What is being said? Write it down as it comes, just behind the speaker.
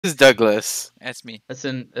Who's Douglas? That's me. That's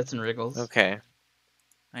in Wriggles. Okay.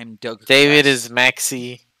 I'm Doug. David Fast. is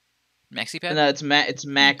Maxi. MaxiPad? No, it's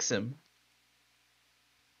Maxim.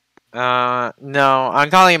 No, I'm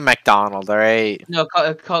calling him McDonald. All right. No,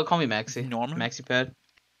 call me Maxi. Norman? MaxiPad.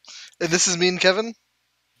 And this is me and Kevin.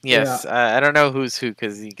 Yes. I don't know who's who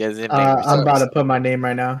because you guys didn't name I'm yourselves. about to put my name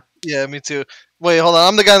right now. Yeah, me too. Wait, hold on.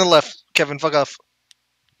 I'm the guy on the left. Kevin, fuck off.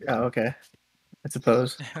 Oh, okay. I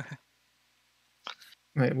suppose.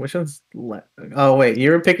 Wait, which one's left? Oh, wait,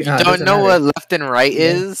 you're picking. You don't know what left and right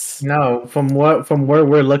is? No, from where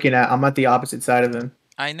we're looking at, I'm at the opposite side of him.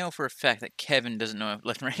 I know for a fact that Kevin doesn't know what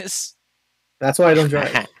left and right is. That's why I don't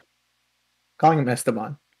drive. Calling him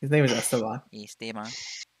Esteban. His name is Esteban. Esteban.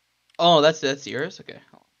 Oh, that's yours. Okay.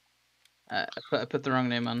 I put the wrong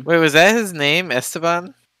name on. Wait, was that his name,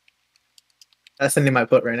 Esteban? That's the name I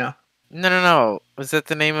put right now. No. Was that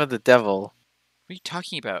the name of the devil? What are you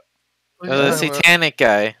talking about? Oh, the satanic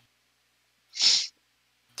guy.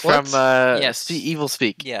 What? From Yes. Evil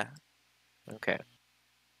Speak. Yeah. Okay.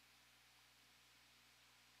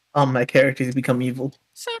 All my characters become evil.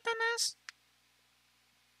 Satanas.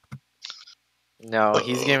 No,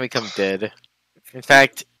 he's gonna become dead. In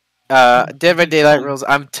fact, Dead by Daylight rules.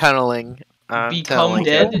 I'm tunneling. Become tunneling.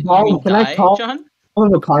 dead? You Can mean I die, call- John? Call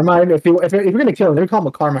him a Carmine. If you're gonna kill him, then call him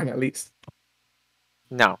a Carmine at least.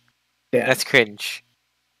 No, Yeah, that's cringe.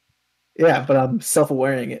 yeah, but I'm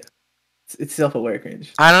self-awareing it. It's self-aware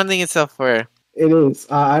cringe. I don't think it's self-aware. It is.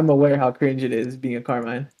 I'm aware how cringe it is being a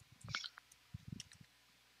Carmine.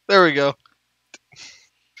 There we go.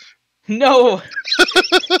 No.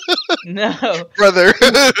 No. Brother.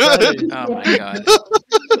 Oh my god.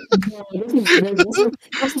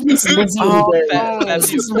 This is Lizzie and Gary.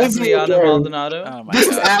 This is Lizzie and Fabiano Gary. Maldonado. Oh my This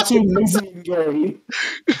is god. actually Lizzie and Gary.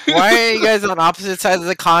 Why are you guys on opposite sides of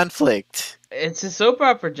the conflict? It's a soap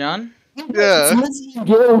opera, John. Yeah. It's Lizzie and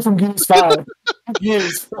Gary from Gears 5.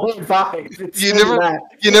 Gears 5. It's You really never- that.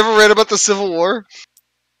 You never read about the Civil War?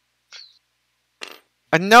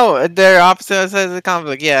 No, they're opposite sides of the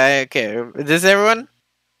conflict. Yeah, okay. Is this everyone?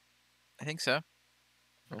 I think so.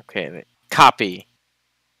 Okay, copy.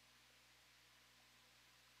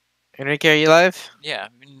 Enrique, are you live? Yeah,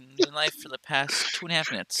 I've been in life for the past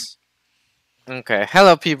 2.5 minutes. Okay.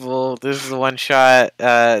 Hello, people. This is a one shot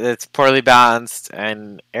that's poorly balanced,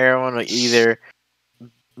 and everyone will either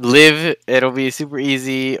live, it'll be super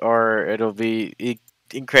easy, or it'll be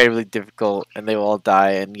incredibly difficult, and they will all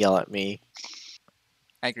die and yell at me.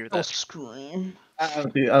 I agree with Oh, that. scream. I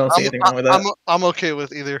don't see anything wrong with that. I'm okay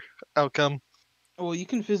with either outcome. Well, you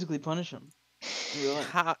can physically punish him. Really?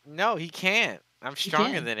 No, he can't. I'm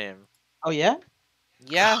stronger can. than him. Oh, yeah?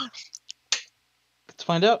 Yeah. Let's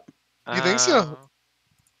find out. You think so?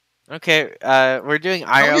 Okay, we're doing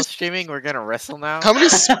many IRL s- streaming. We're gonna wrestle now. How many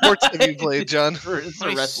sports have you played, John? It's How a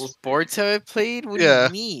many wrestle. sports have I played? What do Yeah.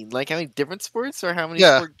 you mean? Like how many different sports or how many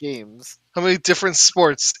Yeah. sport games? How many different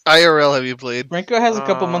sports IRL have you played? Franco has a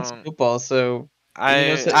couple months of Um, football, so he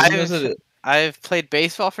knows it. I've played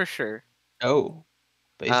baseball for sure. Oh.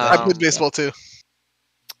 I Um, played baseball too.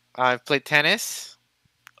 I've played tennis.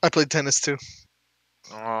 I played tennis too.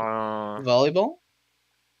 Volleyball?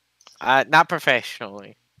 Not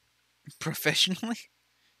professionally. Professionally?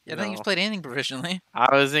 Yeah, I think No. you've played anything professionally. I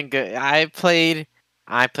wasn't good. I played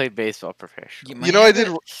baseball professionally. might You know, I have did.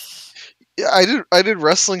 it. Yeah, I did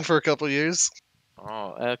wrestling for a couple years.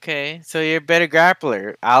 Oh, okay. So you're a better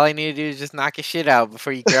grappler. All I need to do is just knock your shit out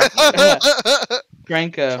before you grapple. What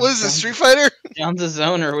Franco. is this, Street Fighter? John's a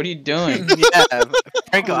zoner. What are you doing? Yeah,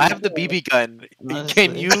 Franco, I have the BB gun. Can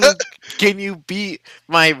Honestly. you beat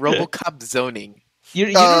my RoboCop zoning?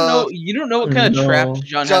 You don't know what kind of No. traps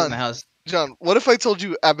John has in the house. John, what if I told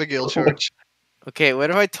you Abigail Charge? Okay, what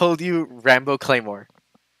if I told you Rambo Claymore?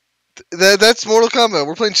 That's Mortal Kombat.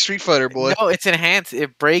 We're playing Street Fighter, boy. No, it's enhanced.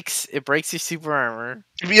 It breaks your super armor.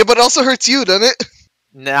 Yeah, but it also hurts you, doesn't it?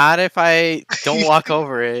 Not if I don't walk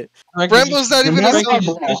over it. Franco, Rambo's not even Remember- a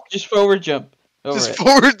Franco, just forward jump. Over just it.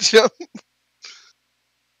 forward jump.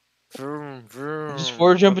 Vroom, vroom. Just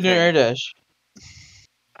forward jump into an Okay. air dash.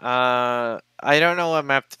 I don't know what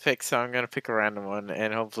map to pick, so I'm gonna pick a random one,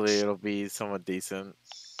 and hopefully it'll be somewhat decent.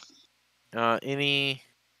 Any,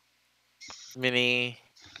 mini,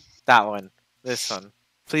 that one, this one.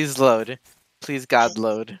 Please load. Please God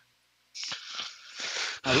load.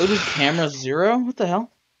 I loaded camera 0? What the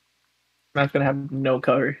hell? Map's gonna have no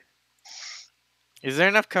cover. Is there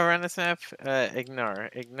enough cover on this map? Ignore,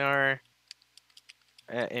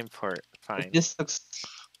 import. Fine. This looks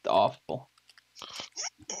awful.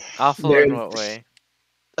 Awful in what way?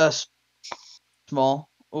 Small.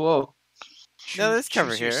 Whoa. No, there's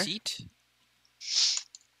cover Choose your here. seat.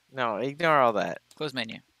 No, ignore all that. Close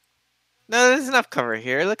menu. No, there's enough cover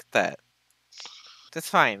here. Look at that. That's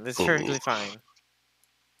fine. That's perfectly fine.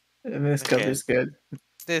 And this Okay. cover's good.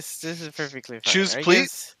 This is perfectly fine. Choose I please?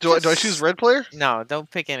 guess Do I choose red player? no, don't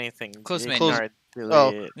pick anything. Close Ignore menu. it,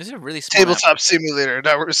 Oh. delete it. This is a really small map. Tabletop simulator.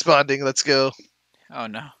 Not responding. Let's go. Oh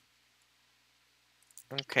no.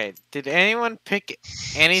 Okay. Did anyone pick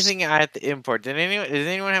anything at the import? Does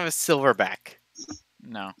anyone have a silverback?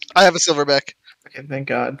 No. I have a silverback. Okay, thank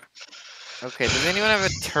God. Okay. Does anyone have a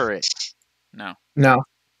turret? No. No.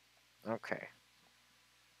 Okay.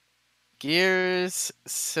 Gears,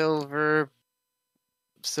 silverback,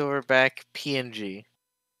 PNG.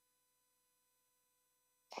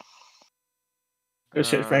 Good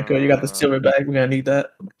shit, Franco. You got the silverback. We're gonna need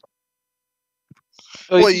that.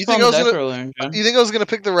 Oh, What, you think I was death gonna- earlier, John? You think I was gonna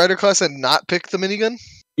pick the rider class and not pick the minigun?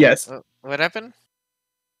 Yes. What happened?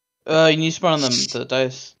 You need to spawn on the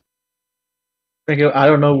dice. Franco, I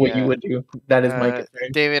don't know what you Yeah. would do. That is my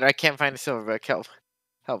concern. David, I can't find a silverback. Help.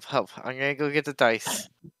 Help. I'm gonna go get the dice.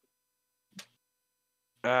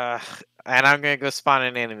 And I'm gonna go spawn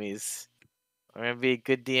in enemies. I'm gonna be a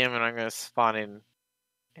good DM and I'm gonna spawn in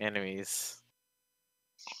enemies.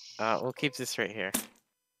 We'll keep this right here.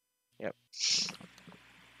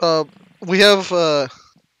 We have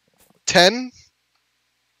 10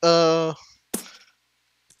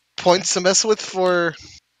 points to mess with for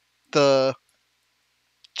the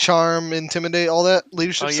charm, intimidate, all that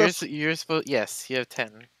leadership Oh, stuff. you're supposed. Yes, you have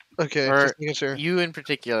 10. Okay, or just making sure. You in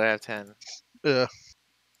particular have 10. Yeah.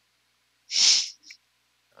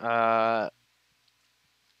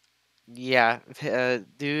 Yeah.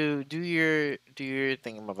 Do your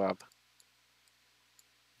thingamabob.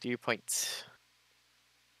 Do your points.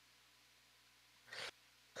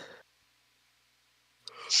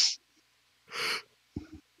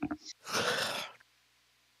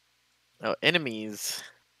 Oh, enemies.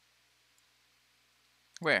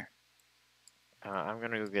 Where? I'm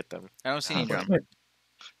gonna go get them. I don't see any drum.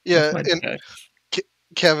 Yeah, That's my and check.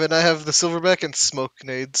 Kevin, I have the silverback and smoke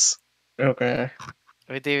nades. Okay.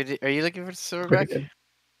 Wait, David, are you looking for the Pretty silverback?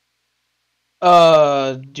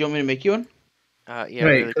 good. Do you want me to make you one? Yeah.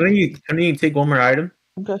 Wait, Really can you take one more item?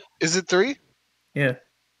 Is it 3? Yeah.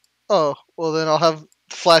 Oh, well then I'll have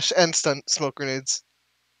flash and stun smoke grenades.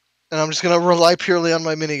 And I'm just gonna rely purely on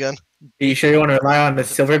my minigun. Are you sure you want to rely on the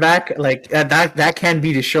silverback? Like that can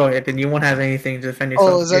be destroyed, and you won't have anything to defend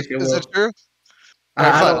yourself. Oh, is that against your will. true? I,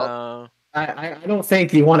 Alright, I fine. don't, I don't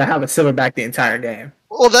think you want to have a silverback the entire game.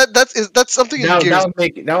 Well, that's something in That Gears.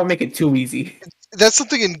 would make it too easy. That's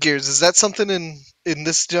something in Gears. Is that something in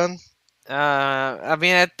this, John? I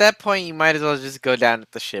mean, at that point, you might as well just go down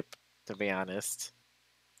with the ship. To be honest.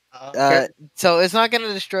 Okay. So it's not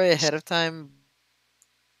gonna destroy ahead of time.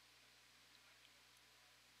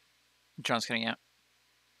 John's getting out.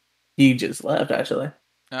 He just left, actually.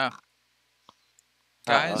 Oh.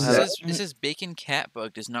 Guys, hello? this is Bacon Cat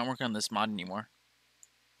Bug does not work on this mod anymore.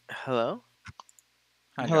 Hello.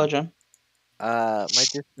 Hi, Hello, John. John. My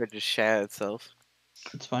Discord just shat itself.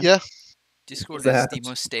 It's fine. Yeah. Discord That is the happens.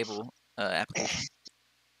 most stable application.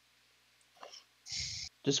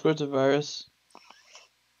 Discord's a virus.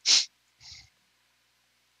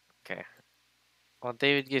 Well,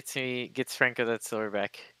 David gets Franco that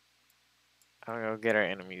silverback. I'm gonna go get our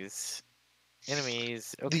enemies.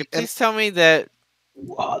 Enemies. Okay, The please tell me that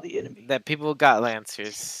Wow, the enemy. people got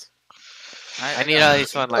lancers. I need got at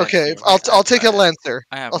least one lancer. Okay, I- I'll take a I- lancer.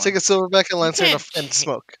 I have I'll take a one. silverback and lancer and, can't and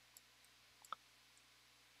smoke.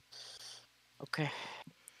 Okay.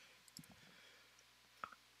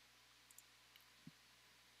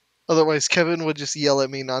 Otherwise, Kevin would just yell at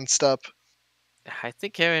me nonstop. I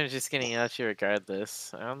think Kevin is just getting at you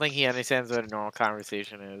regardless. I don't think he understands what a normal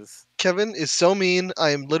conversation is. Kevin is so mean. I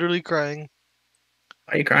am literally crying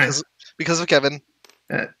Why are you crying? because of Kevin.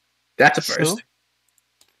 That's a first.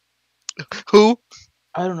 Who?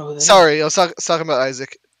 I don't know who that is. Sorry, I was talking about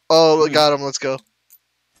Isaac. Oh, got him. Let's go.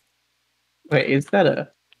 Wait, is that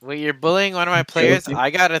a? Wait, you're bullying one of my players? Guilty. I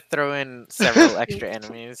gotta throw in several extra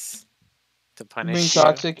enemies to You're punish being you.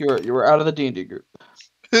 toxic. You were out of the D&D group.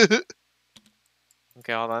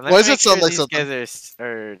 Okay, hold on. Why Let does me that make sound sure like these something? guys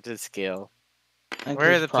are to scale. I think Where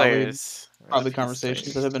are there's the probably- players? Where are Probably these conversations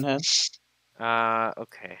that players? have been had.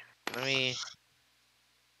 Okay. Let me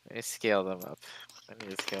scale them up. I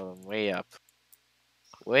need to scale them way up.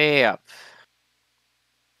 Way up.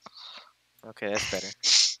 Okay, that's better.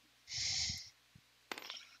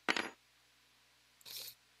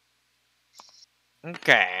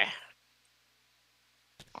 Okay.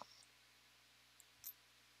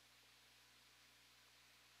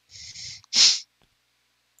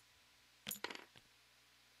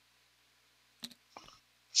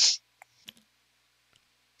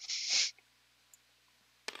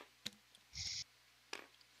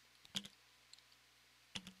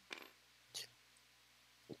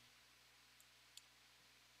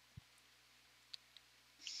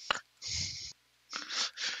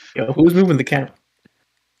 Yo, who's moving the camera?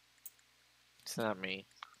 It's not me.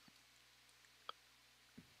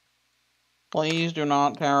 Please do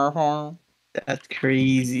not terraform. That's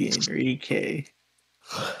crazy, Enrique.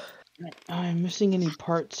 Am I missing any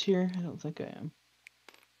parts here? I don't think I am.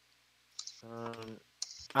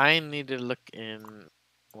 I need to look in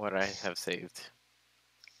what I have saved.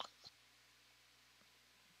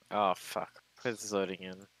 Oh fuck! It's loading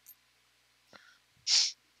in.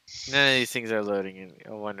 None of these things are loading in.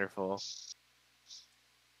 Oh, wonderful.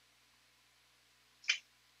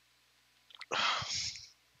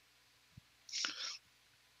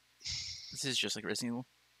 This is just like Resident Evil.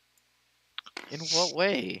 In what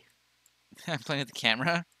way? I'm playing with the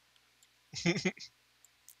camera.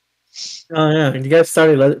 Oh yeah, you guys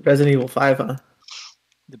started Resident Evil 5, huh?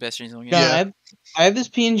 The best Resident Evil John, game. I have this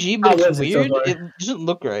PNG, but How it's was it so weird. far? It doesn't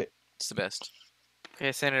look right. It's the best.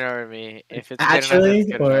 Okay, send it over to me. If it's good enough, Actually,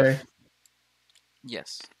 it's good or enough.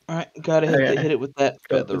 Yes. All right, gotta Okay. hit it with that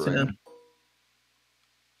Go, feather good to know. ring.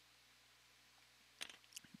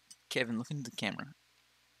 Kevin, look into the camera.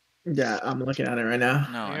 yeah, I'm looking at it right now.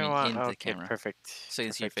 No, You I know mean what? into the Okay, camera. perfect. So you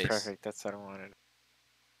can see your Perfect, face. perfect. That's what I wanted.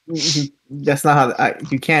 That's not how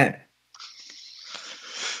you can't.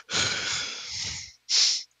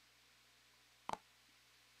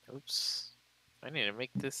 Oops. I need to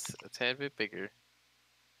make this a tad bit bigger.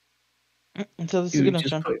 So this is You good enough,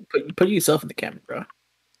 just John. put yourself in the camera, bro.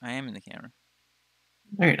 I am in the camera.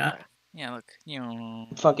 No, you're not. Yeah, look. You know.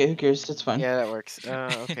 Fuck it, who cares? It's fine. Yeah, that works.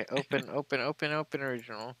 Okay, open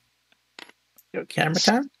original. Yo, camera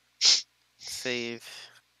time. Save.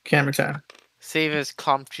 Camera time. Save as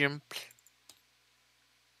Comptium.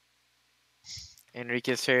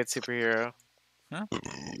 Enrique's favorite superhero. Huh? Your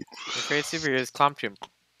favorite superhero is Comptium.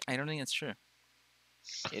 I don't think it's true.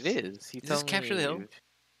 It is. He Is this told me. Capture the Hill?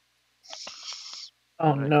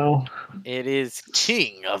 Oh no. It is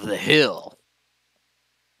King of the Hill.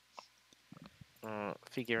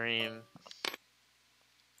 Figurine.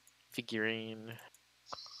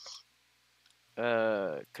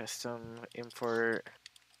 Custom import.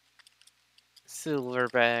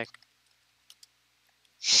 Silverback.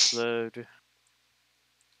 Upload.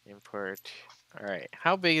 Import. All right.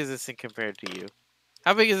 How big is this thing compared to you?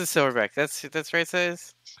 How big is the silverback? That's right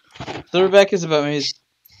size. Silverback is about maybe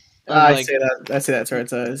I like say that's right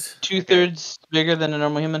size. 2/3 bigger than a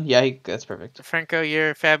normal human. Yeah, that's perfect. Franco,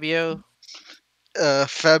 you're Fabio.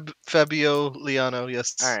 Fabio Liano,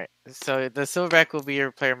 yes. All right. So the silverback will be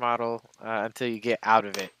your player model until you get out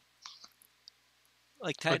of it.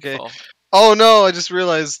 Like Okay. Titanfall. Oh no, I just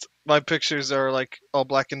realized my pictures are like all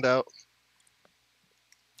blackened out.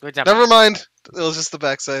 Good job. Never mind. It was just the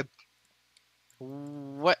backside.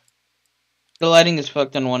 What? The lighting is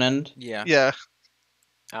fucked on one end. Yeah. Yeah.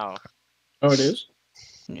 Oh. Oh, it is.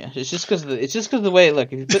 Yeah, it's just because of the way it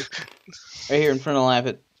look. If you put right here in front of the lamp,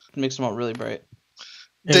 it makes them all really bright.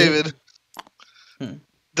 David. Hmm.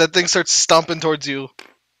 That thing starts stomping towards you.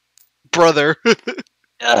 Brother.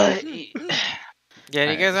 Uh, Yeah, do you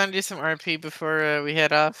Alright. guys want to do some RP before we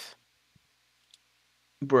head off?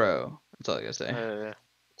 bro, that's all I gotta say.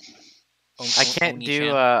 I can't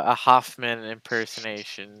do a Hoffman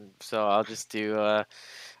impersonation, so I'll just do all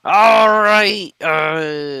right.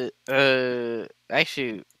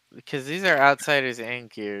 Actually, because these are outsiders and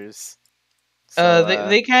gears. So,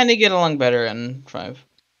 They kind of get along better in 5.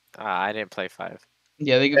 I didn't play 5.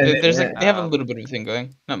 Yeah, And there's then, they have a little bit of a thing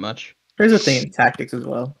going, not much. There's a thing in tactics as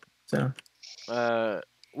well. So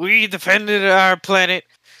We defended our planet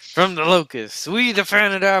from the locusts. We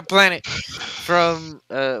defended our planet from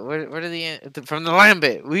what are from the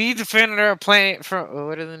Lambit. We defended our planet from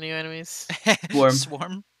what are the new enemies? Swarm.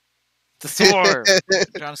 Swarm. The Swarm.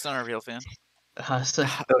 John's not a real fan. so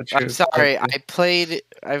I'm true. sorry. So true.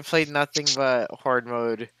 I've played nothing but horde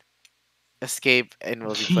mode, escape, and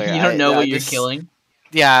multiplayer. You don't know what you're this- killing.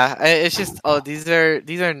 Yeah, it's just these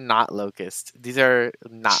are not locust. These are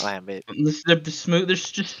not Lambit. They're smooth. They're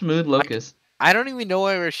just smooth locusts. I don't even know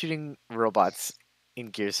why we're shooting robots in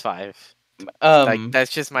Gears 5. Like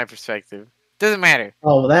that's just my perspective. Doesn't matter.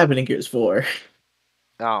 Oh, well, that happened in Gears 4.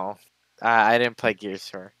 No, I didn't play Gears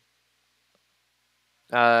 4.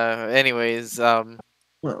 Anyways,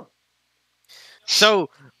 Well, so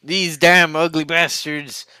these damn ugly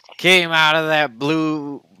bastards came out of that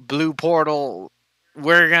blue portal.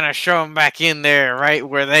 We're gonna show them back in there, right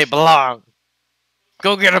where they belong.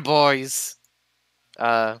 Go get 'em, boys.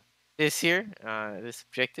 This here, this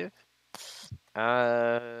objective.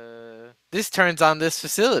 This turns on this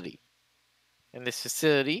facility, and this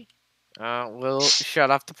facility will shut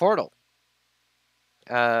off the portal.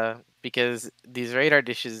 Because these radar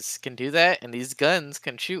dishes can do that, and these guns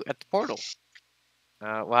can shoot at the portal.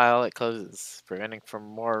 while it closes, preventing from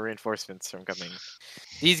more reinforcements from coming.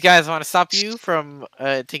 These guys want to stop you from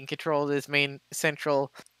taking control of this main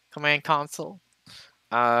central command console.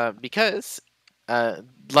 Because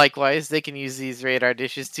likewise, they can use these radar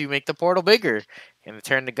dishes to make the portal bigger and to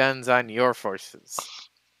turn the guns on your forces.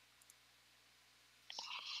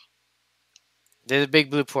 There's a big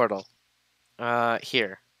blue portal.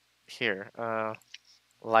 Here.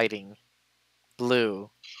 Lighting. Blue.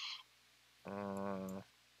 No.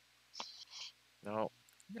 No.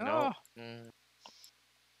 Oh,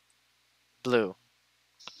 Blue.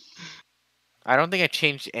 I don't think I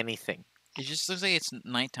changed anything. it just looks like it's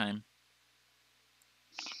nighttime.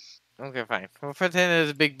 Okay, fine. We'll pretend there's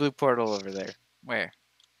a big blue portal over there. Where?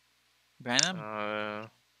 Behind them?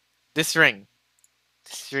 This ring.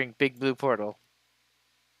 This ring, big blue portal.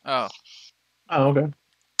 Oh, Oh, okay.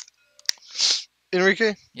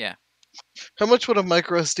 Enrique, yeah. how much would a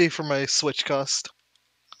micro SD for my Switch cost?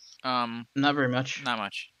 Not very much. Not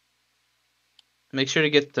much. Make sure to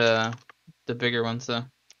get the bigger ones though.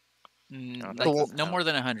 Like, Cool. no more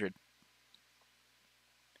than 100.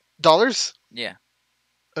 Dollars? Yeah.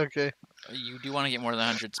 Okay. You do want to get more than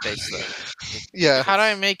 100 space though. Yeah, How do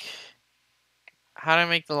I make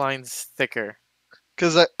the lines thicker?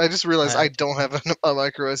 because I just realized I- I don't have a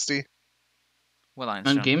micro SD. What lines,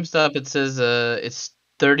 On Sean? GameStop it says it's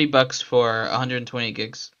 $30 for 120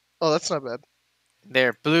 gigs. Oh, that's not bad.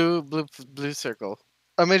 There, blue circle.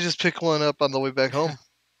 I may just pick one up on the way back home.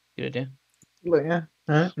 Good idea. But yeah,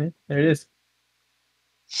 alright, yeah, there it is.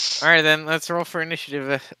 All right, then let's roll for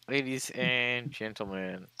initiative, ladies and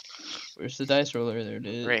gentlemen. Where's the dice roller? There it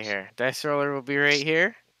is. Right here, dice roller will be right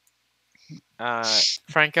here.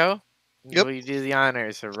 Franco, Yep. will you do the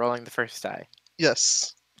honors of rolling the first die?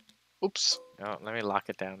 Yes. Oops. Oh, let me lock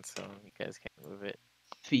it down so you guys can't move it.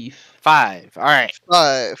 Thief. 5. All right.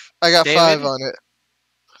 5. I got David? 5 on it.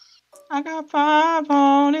 I got 5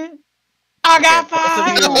 on it. I got Okay,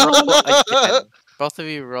 5 on it. both of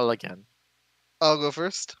you roll again. I'll go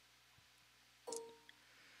first.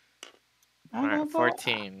 All right,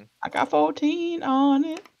 14. I got 14 on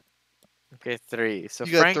it. Okay, 3. So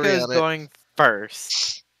You got 3 Franco's on it. going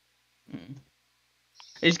first. Are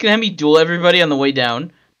you just gonna have me duel everybody on the way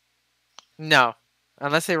down? No,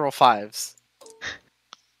 unless they roll 5s.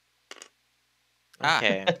 Ah.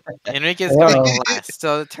 Okay. Enrique's Wow. going last.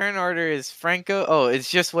 So the turn order is Franco. Oh,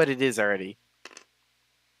 it's just what it is already.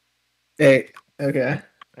 Hey, okay.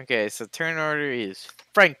 Okay, so turn order is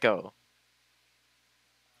Franco.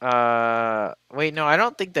 Wait, no, I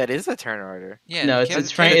don't think that is a turn order. Yeah. No, Kevin-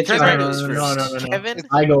 it's Frank. It's Turn Frank. order is first. Kevin,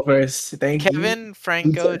 I go first. Thank you. Kevin,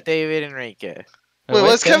 Franco, said- David, Enrique. Wait,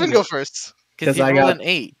 let's Kevin go first. Because 'Cause you I rolled got- an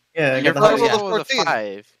 8. Yeah, I Your got the I first rolled a roll was a 14.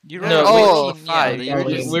 5. You No, rolled wait, 5. yeah, You were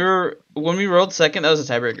you just- We were when we rolled second. That was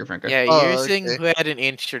a tiebreaker, Franco. yeah, Oh, you're seeing okay. who had an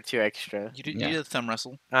inch or 2 extra. You did Yeah. a thumb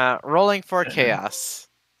wrestle. Rolling for chaos.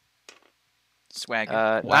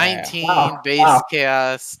 Swagger. 19 Wow. base Wow.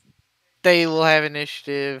 chaos. They will have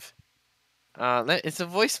initiative. Is a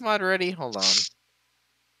voice mod ready? Hold on.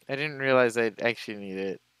 I didn't realize I actually need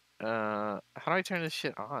it. How do I turn this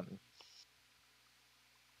shit on?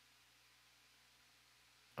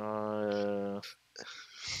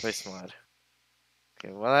 Voice mod.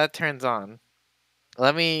 Okay, well that turns on.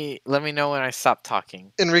 Let me know when I stop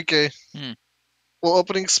talking. Enrique. Hmm. Will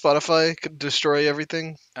opening Spotify could destroy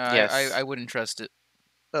everything? Yes. I wouldn't trust it.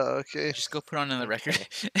 Oh, okay. Just go put on another record.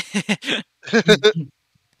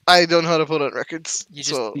 I don't know how to put on records. You just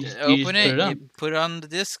so You just open put it, it on. you put it on the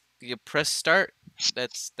disc, you press start.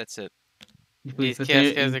 That's it. These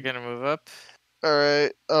chaos guys are gonna move up.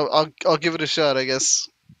 alright. I'll give it a shot, I guess.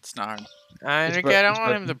 It's not hard. Enrique, I don't it's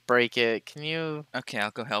want him to broken. break it. Can you Okay, I'll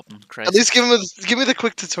go help him. At Christ. least give me the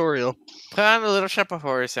quick tutorial. put on the Little Shop of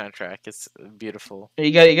Horror soundtrack? It's beautiful.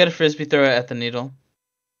 You got a frisbee throw at the needle.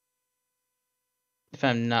 If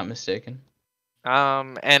I'm not mistaken.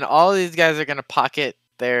 And all these guys are gonna pocket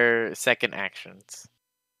their second actions.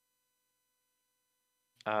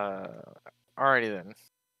 Alrighty then.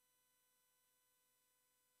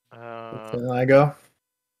 Can I go?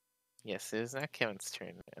 Yes, it is now Kevin's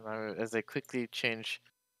turn, and as I quickly change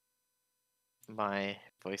my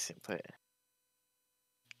voice input.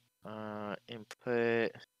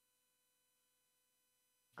 Input.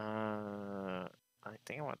 I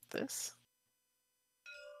think I want this.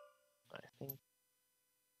 I think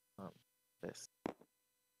this.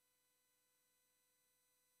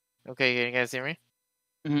 Okay, can you guys hear me?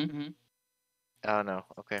 Mm-hmm. Oh no.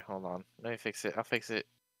 Okay, hold on. Let me fix it. I'll fix it.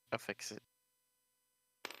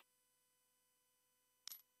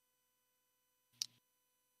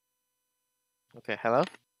 Okay, hello?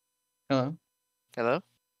 Hello. Hello?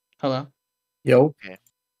 Hello. Yo.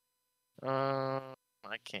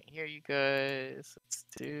 I can't hear you guys.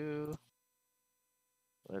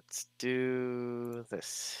 Let's do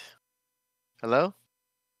this. Hello?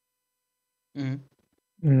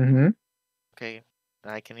 Mm-hmm. Okay,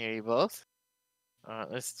 I can hear you both.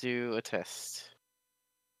 Let's do a test.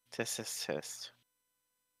 Test.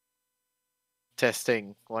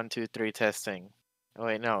 Testing. 1, 2, 3, testing. Oh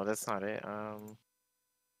wait, no, that's not it.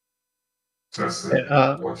 Testing.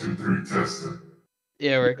 Yeah, 1, 2, 3, testing.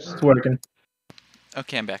 Yeah, it works. it's working.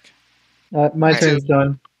 Okay, I'm back. My Right. turn's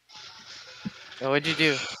done. Oh, what'd you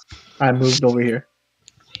do? I moved over here.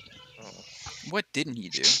 Oh, What didn't he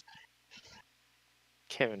do?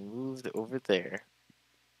 Kevin moved over there.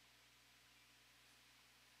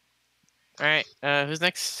 All right. Who's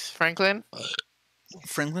next? Franklin.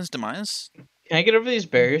 Franklin's demise? Can I get over these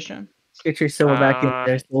barriers, John? Get your silver back in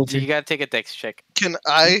there, So soldier. you gotta take a dex check. Can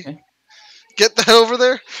I Okay. get that over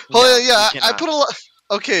there? No, Oh you yeah, I cannot. put a lot.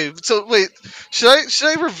 Okay, so wait, should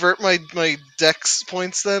I revert my dex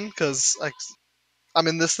points then? Because I'm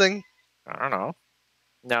in this thing. I don't know.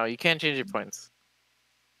 No, you can't change your points.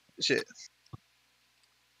 Shit.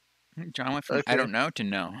 John went from I Okay. don't know to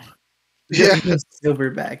no. Yeah.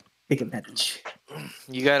 Silver back. Take advantage.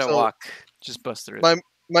 You gotta So- walk. Just bust through it.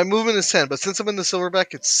 My movement is 10, but since I'm in the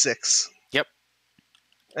silverback, it's 6. Yep.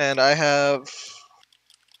 And I have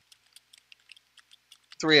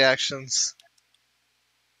 3 actions.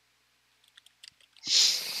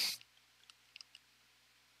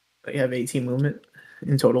 But you have 18 movement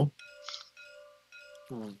in total.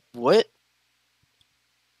 What?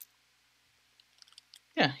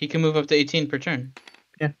 Yeah, he can move up to 18 per turn.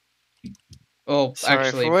 Yeah. Oh, Sorry,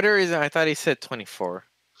 actually, for whatever reason, I thought he said 24.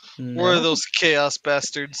 no. Where are those chaos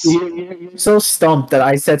bastards? You're so stumped that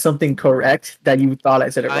I said something correct that you thought I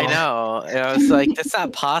said it wrong. I know. And I was like, that's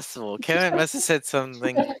not possible. Kevin must have said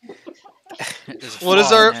something. There's a What is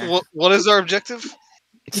flaw our in there. what is our objective?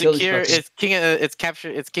 Kill these Secure. fuckers. It's king. It's capture.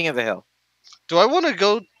 It's king of the hill. Do I want to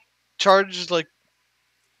go charge like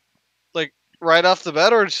right off the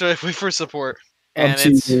bat, or should I wait for support? And Up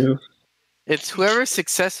to you. it's whoever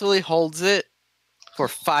successfully holds it for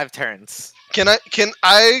 5 turns. Can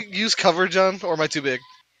I use cover, John, or am I too big?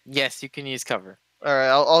 Yes, you can use cover. All right,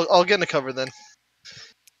 I'll get into cover then.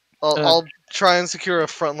 I'll try and secure a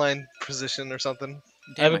frontline position or something.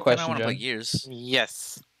 I have a Damn, I kinda question, wanna play John. Gears.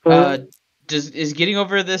 Yes. Is getting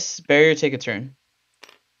over this barrier take a turn?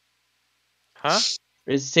 Huh?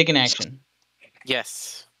 Or is it take an action?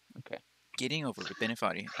 Yes. Getting over with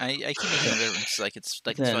Benefati. I keep making reference like it's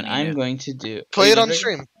Then funny. I'm yeah. going to do. Play Are it you on ready?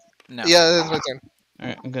 stream. No. Yeah, that's my turn.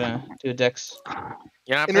 Alright, I'm gonna do a dex.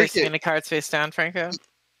 You're not Enrique. placing any cards face down, Franco?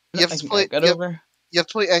 You have I to can- play. I got Yep. over. You have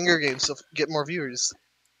to play Anger Games to get more viewers.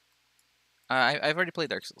 I've already played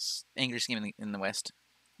Dark Souls. Angriest game in the West.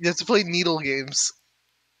 You have to play Needle Games,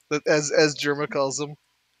 as Jerma calls them.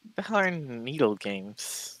 The hell are needle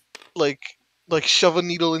games? Like shove a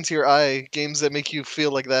needle into your eye. Games that make you feel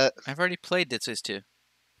like that. I've already played Dead Space 2.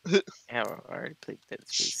 Yeah, I already played Dead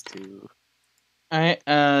Space 2. Alright,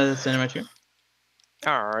 that's the end of my turn.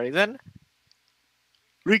 Alright then.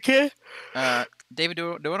 Rike? David,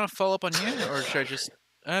 do I want to follow up on you, or should I just?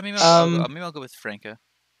 Maybe maybe I'll go with Franco.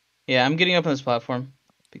 Yeah, I'm getting up on this platform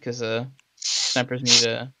because snipers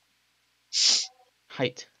need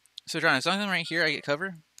height. So John, as long as I'm right here, I get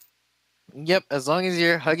cover. Yep, as long as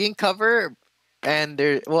you're hugging cover and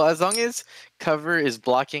as long as cover is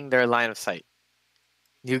blocking their line of sight.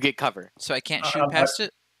 You get cover. So I can't shoot past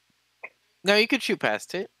it. No, you could shoot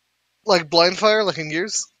past it. Like blind fire, like in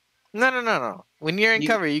Gears. No. When you're in You-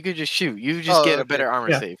 cover, you could just shoot. You just get a okay. better armor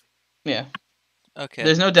Yeah. save. Yeah, Okay.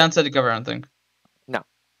 there's no downside to cover, I don't think.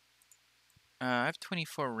 I have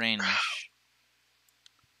 24 range.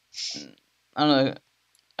 I don't know.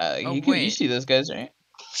 Oh, You wait. see those guys, right?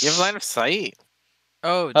 You have line of sight.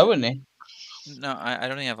 Oh, Why wouldn't he? no, I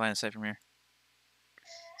don't even have line of sight from here.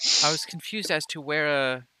 I was confused as to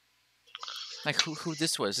where like who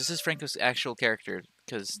this was. This is Franco's actual character,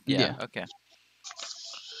 because yeah, okay.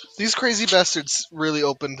 These crazy bastards really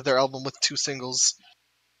opened their album with 2 singles.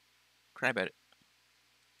 Cry about it.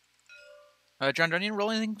 John, do I need to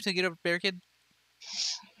roll anything to get over barricade?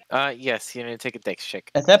 Yes, you need to take a dex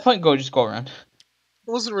check. At that point, just go around.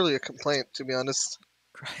 It wasn't really a complaint, to be honest.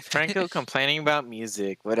 Cry about Franco it. complaining about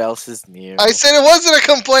music. What else is new? I said it wasn't a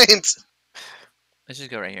complaint. Let's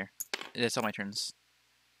just go right here. That's all my turns.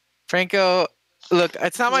 Franco, look,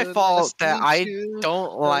 it's not my fault that I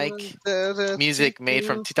don't like music made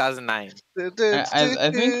from 2009.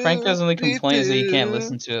 I think Franco's only complaint is that you can't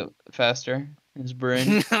listen to it faster. His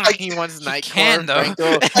brain. He wants He Nightcore. can, though.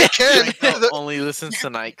 Franco, I can. Franco only listens to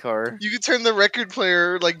Nightcore. You can turn the record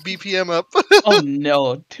player like BPM up. Oh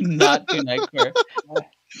no! Do not do Nightcore.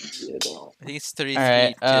 I think it's 33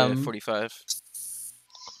 Alright, to 45.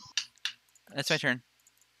 That's my turn.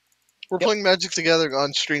 We're playing Magic together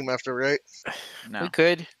on stream after, right? No, We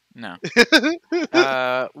could. no,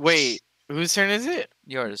 Wait. Whose turn is it?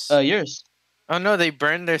 yours. Yours. Oh no, they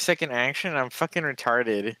burned their second action. I'm fucking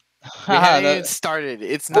retarded. We Haha, haven't even that- started.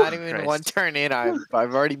 It's not even Christ. one turn in. I've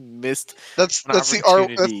already missed. That's An the R.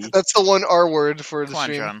 opportunity. That's the one R word for the Come on,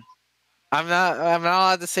 stream. John. I'm not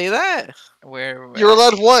allowed to say that. Where? You're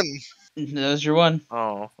allowed one. that was your one.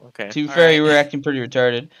 Oh, okay. To be All fair, right. you were acting pretty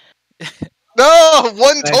retarded. No, one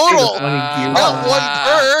I see the total, funny view. not one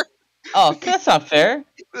per. Oh, that's not fair.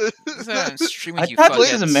 This is on stream with I you thought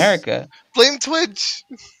this is fuckheads. America. Blame Twitch.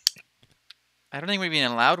 I don't think we're being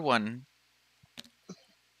allowed one.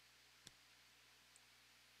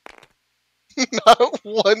 Not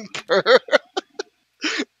one per.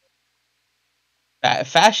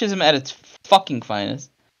 Fascism at its fucking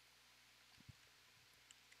finest.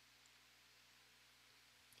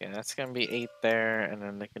 Yeah, that's gonna be 8 there, and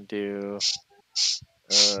then they can do.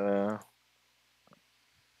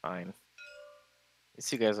 Fine.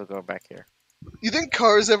 These you guys will go back here. You think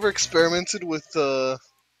Cars ever experimented with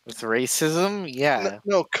With racism, yeah.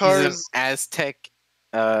 no He's Cars? an Aztec,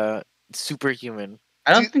 superhuman.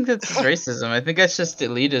 I don't Do- think that's racism. I think that's just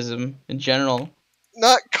elitism in general.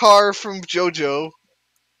 Not Car from JoJo.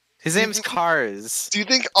 His name's Cars. Do you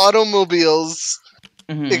think automobiles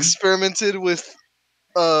Mhm. experimented with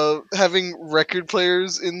having record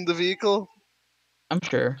players in the vehicle? I'm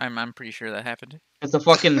sure. I'm pretty sure that happened. It's a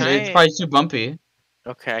fucking. It's Right. probably too bumpy.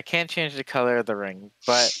 Okay, I can't change the color of the ring,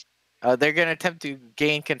 but they're gonna attempt to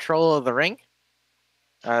gain control of the ring.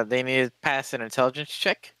 They need to pass an intelligence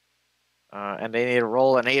check, and they need to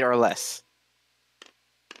roll an 8 or less.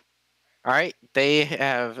 All right, they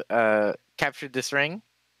have captured this ring,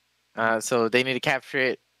 so they need to capture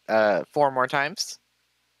it 4 more times.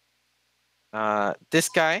 This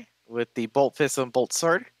guy with the bolt fist and bolt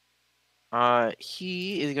sword,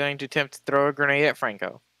 he is going to attempt to throw a grenade at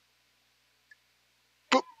Franco.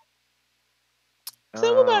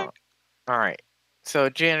 Silverback. All right. So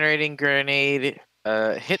generating grenade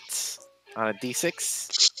hits on a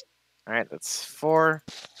d6. All right, that's 4.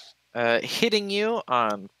 Hitting you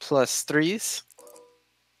on +3s.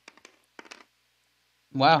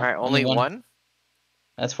 Wow. All right, only 1.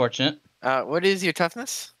 That's fortunate. What is your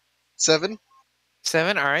toughness? 7.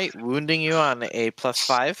 7. All right, wounding you on a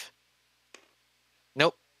 +5.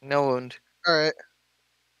 Nope, no wound. All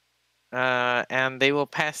right. And they will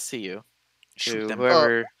pass to you. Shoot To them.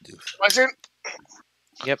 whoever. My turn.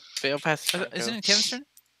 Yep, they'll pass. To Isn't it Kevin's turn?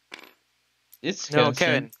 It's No, Kevin's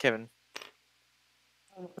turn. Kevin.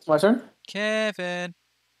 It's my turn? Kevin.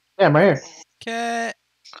 Yeah, I'm right here.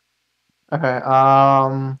 Okay,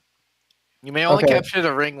 You may only Okay. capture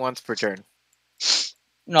the ring once per turn.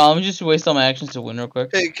 No, let me just waste all my actions to win real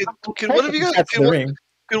quick. Hey, could one of you guys That's the ring.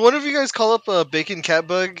 could one of you guys call up Bacon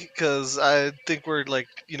Catbug? Because I think we're like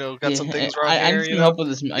got some things wrong I here. need some help with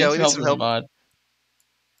this. I Yeah, need we some need help some with this help. mod.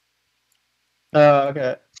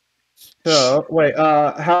 Okay. So wait,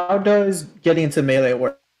 how does getting into melee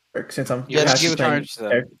work? Since I'm You have actually to give playing charge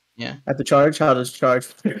them. at the charge, how does charge?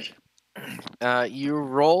 You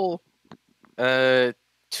roll. Is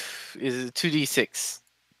it 2d6?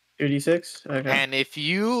 2d6. Okay. And if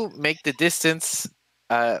you make the distance,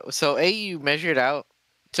 so you measure it out.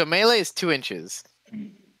 So melee is 2 inches.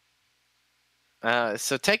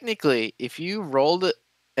 So technically, if you rolled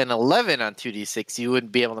an 11 on 2d6, you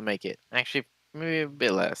wouldn't be able to make it. Actually, maybe a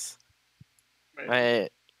bit less.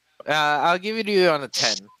 I'll give it to you on a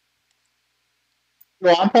 10.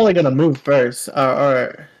 Well, I'm probably gonna move first,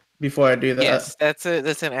 or before I do that. Yes, that's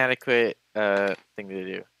an adequate thing to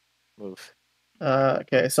do. Move.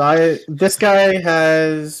 Okay, so this guy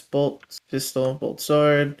has bolt pistol, bolt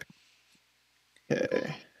sword.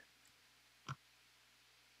 Okay.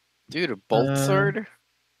 Dude, a bolt sword?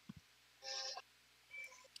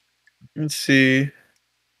 Let's see.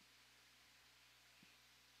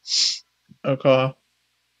 Okay.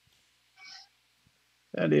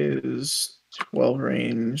 That is 12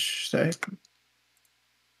 range. That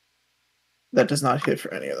does not hit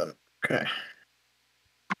for any of them. Okay.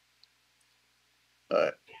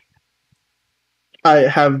 Alright. I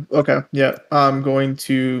have yeah. I'm going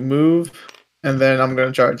to move and then I'm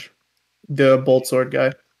gonna charge the bolt sword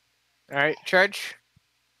guy. Alright, charge.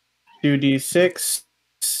 2d6.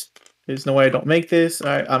 There's no way I don't make this.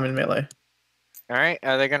 Alright, I'm in melee. Alright,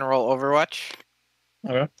 they're gonna roll Overwatch.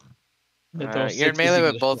 Okay. You're in melee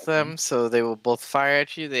with both of them, so they will both fire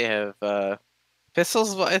at you. They have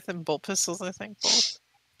pistols. I think bolt pistols. I think both.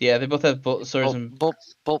 Yeah, they both have swords and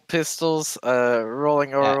Bolt pistols.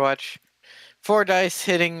 Rolling Overwatch. 4 dice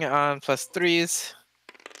hitting on +3s.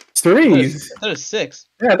 Threes. That is 6.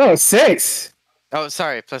 Yeah, that was 6. Oh,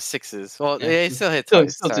 sorry, +6s. Well, Yeah, they still hit still-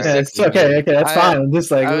 twice. still sorry. two Yeah, six. it's okay. Okay, that's fine. I'm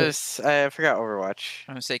just like, I forgot Overwatch.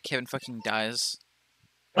 I'm gonna say Kevin fucking dies.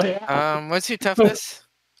 oh, yeah. What's your toughness?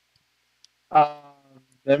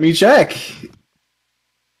 Let me check.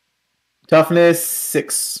 Toughness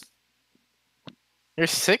 6. You're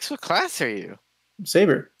 6. What class are you?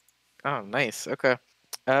 Saber. Oh, nice. Okay.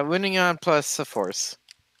 Winning on plus a force.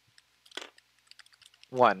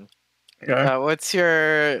 1. Okay. What's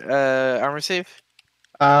your armor save?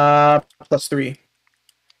 +3.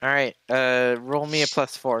 All right. Roll me a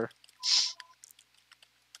 +4.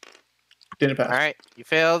 Didn't pass. All right. You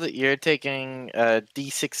failed. You're taking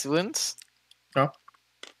D6 wounds. Oh.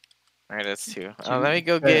 All right, that's 2. Let me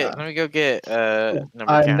go get. Let me go get Cool.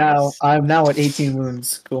 number I'm counters. now at 18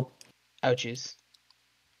 wounds. Cool. Ouchies.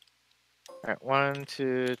 All right. 1,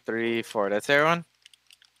 2, 3, 4. That's everyone.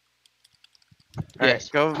 All right, Yes.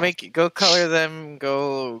 go color them.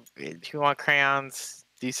 Go. If you want crayons,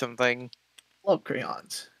 do something. Love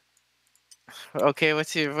crayons. Okay,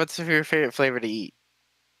 what's your favorite flavor to eat?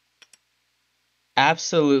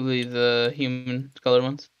 Absolutely the human colored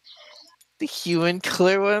ones. The human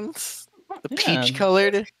color ones, the Yeah. peach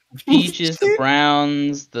colored. Peaches, the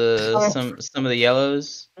browns, some of the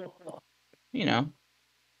yellows. You know.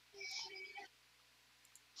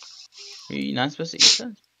 You're not supposed to eat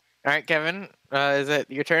that. All right, Kevin, is that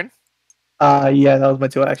your turn? Yeah, that was my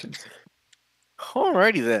 2 actions.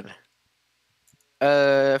 Alrighty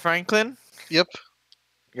then. Franklin, Yep.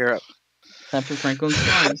 you're up. Time for Franklin's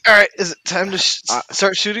drawings. All right, is it time to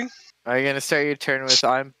start shooting? Are you gonna start your turn with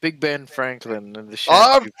 "I'm Big Ben Franklin" and the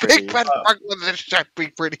Oh, shan't be pretty. Big Ben Franklin, this should be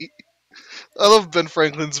pretty. I love Ben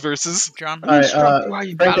Franklin's verses. John. All right, you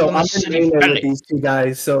Franco, battle in I'm the in city melee belly. with these 2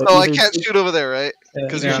 guys, so Oh, I either- can't shoot over there, right? Yeah,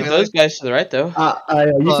 'Cause You you're shoot melee. those guys to the right though.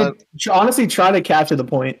 you can honestly try to capture the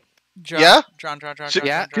point. John. Yeah? John. Should-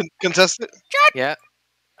 Yeah. Contest it? Yeah.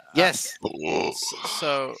 Yes.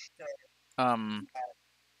 So,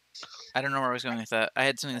 I don't know where I was going with that. I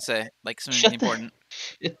had something to say, like something Shut the- important.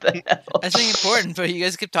 What the hell? I had something important, but you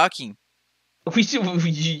guys keep talking. We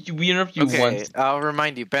interrupt you Okay, once. I'll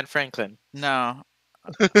remind you, Ben Franklin. No,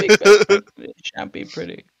 Big Ben Franklin shan't be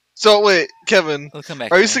pretty. So wait, Kevin, we'll come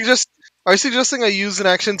back. are to you me. suggesting I use an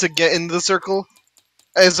action to get into the circle,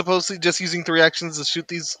 as opposed to just using 3 actions to shoot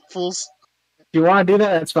these fools? If you want to do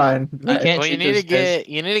that, that's fine. I can't Well, you shoot need to those guys.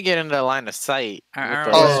 get into the line of sight. I with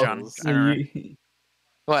remember those this, John. fools. I remember.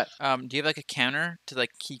 What? Do you have like a counter to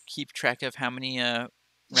like keep track of how many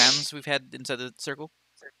rounds we've had inside the circle?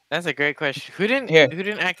 That's a great question. Who Here.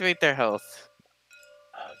 didn't activate their health?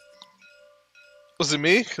 Was it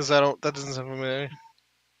me? Because that doesn't sound familiar.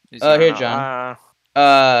 Is Here, it- No,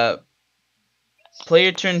 John.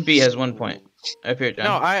 Player turn B has 1 point. Up here, John.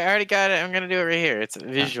 No, I already got it. I'm gonna do it right here. It's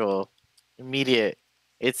visual, immediate.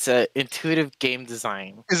 It's intuitive game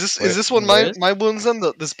design. Is Wait, this one what is- my wounds then?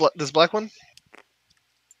 This black one?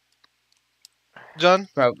 John?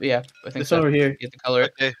 Probably, yeah. I think It's so. over here. Get the color.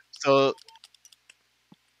 Okay, so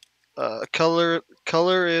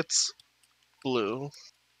color it's blue.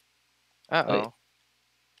 Uh Wait. oh.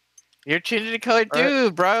 You're changing the color Alright.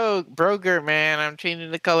 too, bro. Broger, man. I'm changing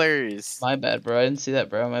the colors. My bad, bro. I didn't see that,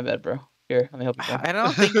 bro. My bad, bro. Here, let me help you. Bro. I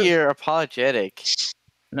don't think you're apologetic.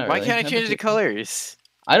 Not Why really. can't I Not change the particularly. colors?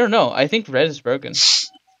 I don't know. I think red is broken.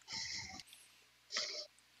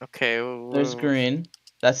 Okay. There's green.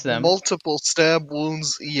 That's them. Multiple stab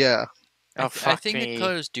wounds, yeah. Oh, I fuck think me. the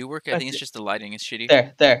colors do work. I That's think it's it. just the lighting is shitty.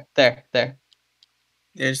 There.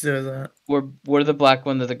 Yeah, just do that. We're the black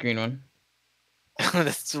one, they're the green one.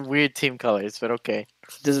 That's weird team colors, but okay.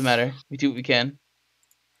 Doesn't matter. We do what we can.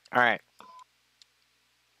 All right.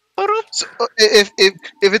 So, if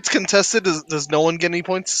it's contested, does no one get any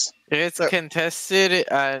points? If it's So- contested,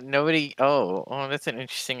 nobody. Oh, that's an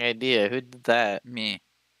interesting idea. Who did that? Me.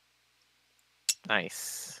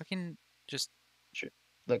 Nice. Fucking just.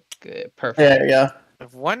 Look, perfect. There you go.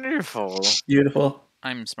 Wonderful. Beautiful.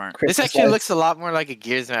 I'm smart. This Christmas actually lights. looks a lot more like a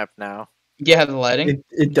Gears map now. Yeah, the lighting.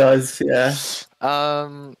 It does, yeah.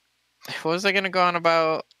 What was I gonna go on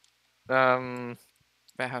about? About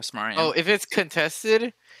how smart I am. Oh, if it's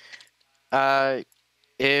contested,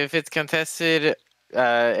 it's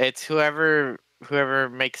whoever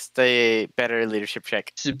makes the better leadership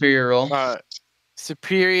check. Superior roll.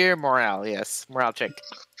 Superior morale, yes, morale check.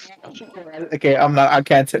 Okay, I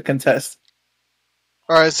can't contest.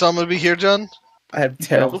 Alright, so I'm gonna be here, John. I have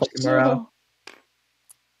terrible fucking morale.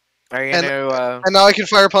 Are you And- gonna? And now I can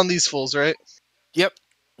fire upon these fools, right? Yep.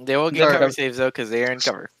 They will get Alright. cover saves though, because they are in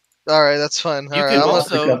cover. All right, that's fine. You All right, can I'm Blow gonna- up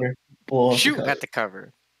the also cover. Blow up the shoot cover. at the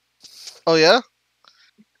cover. Oh yeah.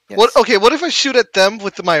 Yes. What? Okay. What if I shoot at them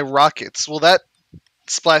with my rockets? Will that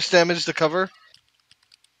splash damage the cover?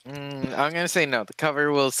 I'm gonna say no. The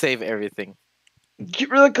cover will save everything. Get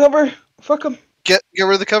rid of the cover. Fuck them. Get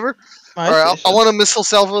rid of the cover. All right. I want to missile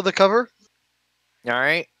salvo the cover. All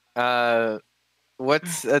right.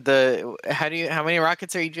 What's how many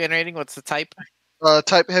rockets are you generating? What's the type?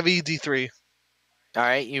 Type heavy D3. All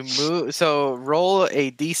right, you move. So roll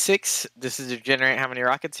a d6. This is to generate how many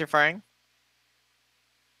rockets you're firing.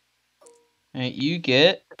 Alright, you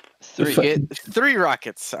get You 3. get 3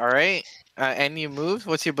 rockets. All right, and you move.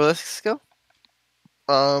 What's your ballistic skill?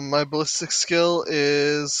 My ballistic skill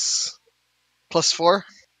is +4.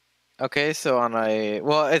 Okay, so on a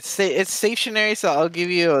it's stationary, so I'll give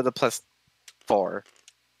you the +4.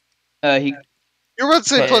 He You're about to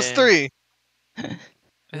say Yeah. +3.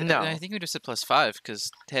 No. I think we just said +5 because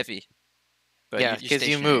heavy. But Yeah, you're because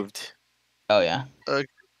you stationary. moved. Oh yeah. All you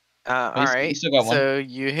right. still got one. So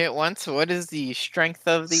you hit once. What is the strength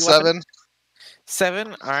of the weapon? 7.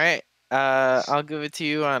 7. All right. I'll give it to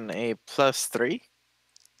you on a +3.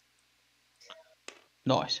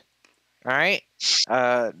 Nice. All right.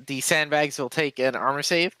 The sandbags will take an armor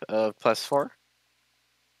save of +4.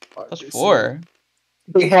 +4.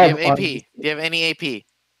 They Do you have have AP? Do you have any AP?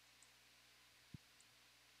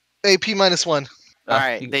 AP -1. All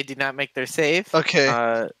right. They did not make their save.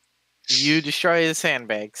 Okay. You destroy the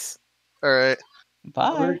sandbags. All right.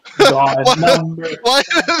 Bye. God, What? number. Why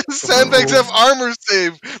do the sandbags have armor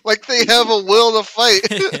save? Like they have a will to fight.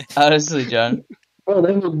 Honestly, John. Bro,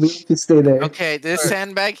 they would need to stay there. Okay, this Alright.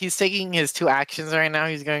 sandbag, he's taking his 2 actions right now.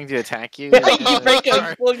 He's going to attack you. You break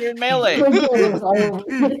it. Well, you're in melee. No,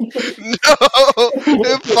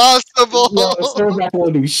 impossible. No, Silverback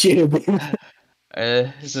won't do shit.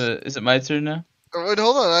 Is it my turn now? Wait,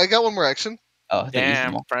 hold on. I got one more action. Oh, I thought you used them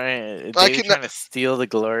Damn, all. Brian. I Dave's can- trying to steal the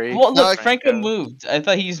glory. Well, No, look, I- Franco moved. I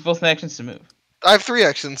thought he used both actions to move. I have 3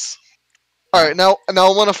 actions. All right, now I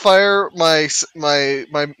want to fire my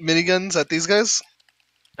miniguns at these guys.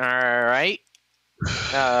 All right.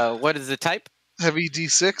 What is the type? Heavy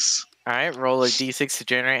D6. All right, roll a d6 to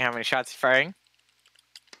generate how many shots you're firing.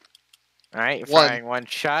 All right, you're 1. firing 1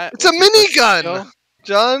 shot. It's a What's your ballistic minigun, skill?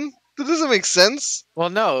 John. That doesn't make sense. Well,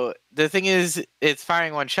 no. The thing is, it's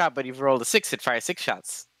firing 1 shot, but you've rolled a 6. It fires 6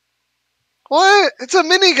 shots. What? It's a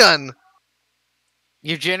minigun.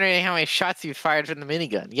 You're generating how many shots you fired from the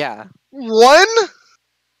minigun. Yeah. 1?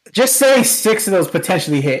 Just say 6 of those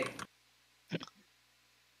potentially hit.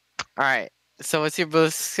 All right. So what's your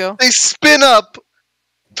ballistic skill? They spin up.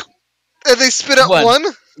 And they spin up 1. 1?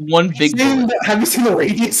 One big bullet. Have you seen the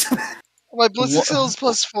radius? My ballistic Wha- skill is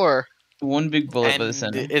 +4. One big bullet by the And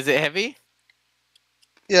center. is it heavy?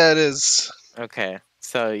 Yeah, it is. Okay,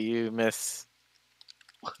 so you miss.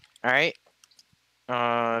 All right.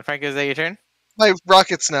 Frank, is that your turn? My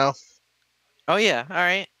rockets now. Oh yeah. All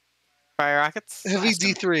right. Fire rockets. Heavy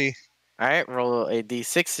Awesome. D3. All right. Roll a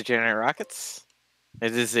d6 to generate rockets.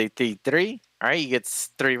 This is a d3. All right. You get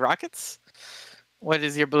 3 rockets. What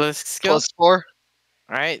is your ballistic skill? +4. All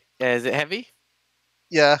right. Is it heavy?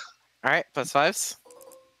 Yeah, All right. +5s.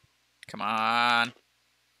 Come on.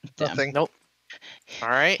 Damn. nothing. Nope. All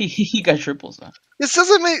right. He got triples now.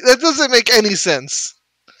 That doesn't make any sense.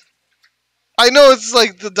 I know it's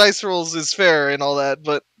like the dice rolls is fair and all that,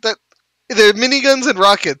 but they're miniguns and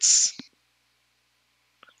rockets.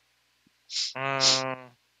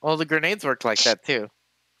 Well, the grenades work like that too.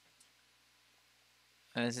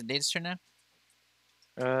 Is it Nate's turn now?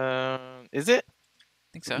 Is it? I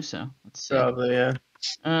think so. So let's see. Probably, yeah.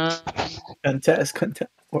 Cause Contest.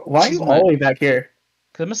 Why are you all the way back here?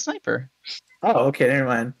 I'm a sniper. Oh, okay, never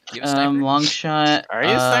mind. You have a sniper? Long shot. Are you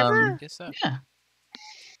a sniper? Guess so. Yeah.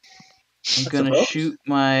 I'm That's gonna a shoot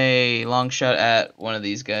my long shot at one of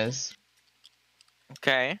these guys,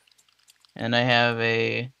 Okay. and I have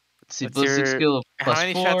a let's see, What's ballistic your- skill of How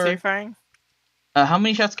many shots are you +4. firing? How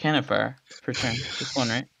many shots can I fire per turn? Just one,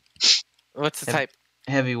 right? What's the Heavy. type?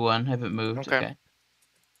 Heavy one. Haven't moved. Okay.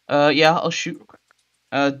 Okay. Yeah, I'll shoot. Real quick.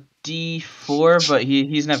 D4, but he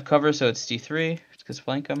doesn't have cover, so it's D3 because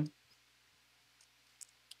flank him.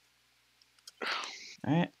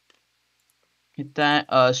 All right. Hit that.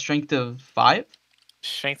 Strength of 5.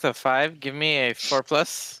 Strength of 5. Give me a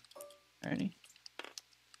 4+. Alrighty.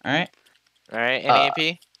 All right. All right.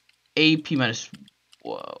 Any AP? AP minus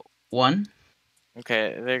 1.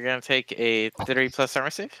 Okay. They're gonna take a 3+ armor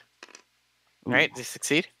save. All right. They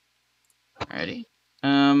succeed. Alrighty.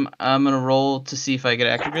 I'm gonna roll to see if I get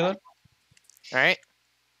active reload. All right.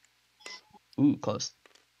 Ooh, close.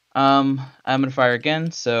 I'm gonna fire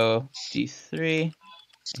again. So D3,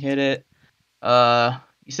 hit it.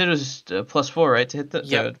 You said it was +4, right, to hit the.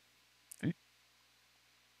 Yep. So,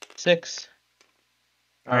 6.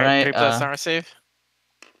 All right. Alright, 3+ armor save.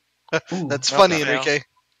 Ooh. That's Nope, funny, fail. Enrique.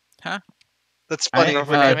 Huh? That's Alright, funny. Roll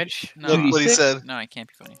for Uh, damage. No, Look what he 2d6? said. no, I can't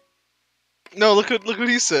be funny. No, look what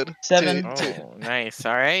he said. 7. Oh, nice.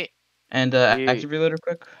 All right. And You- active reload real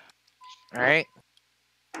quick. All right.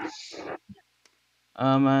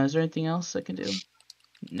 Is there anything else I can do?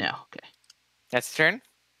 No. Okay. That's turn.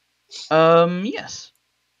 Yes.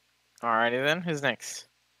 Alrighty then. Who's next?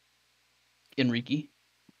 Enrique.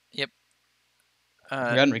 I Uh,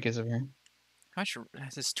 forgot Enrique's over here. how much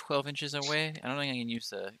is this? 12 inches away? I don't think I can use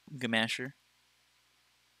the Gamasher.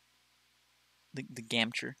 The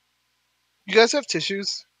Gamcher. You guys have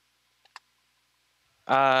tissues?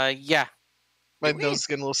 Yeah. My Do we? nose is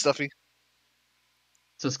getting a little stuffy.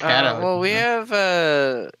 So it's cat out. Well, we have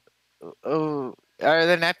oh, are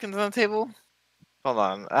there napkins on the table? Hold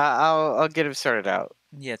on. I'll get him sorted out.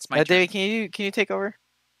 Yeah, it's my turn. David, can you take over?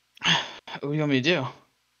 What do you want me to do?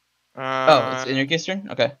 Oh, it's Enrique's turn?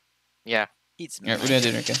 Okay. Yeah. It's Alright, we're gonna do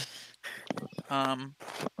Enrique.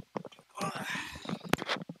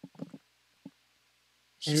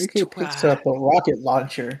 Enrique picks up a rocket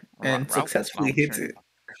launcher and Rocket successfully hits launcher. it.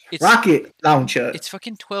 It's, Rocket launcher. It's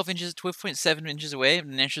fucking 12 inches, 12.7 inches away,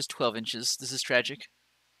 and the answer's 12 inches. This is tragic.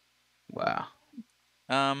 Wow.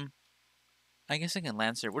 I guess I can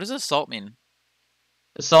Lancer. What does assault mean?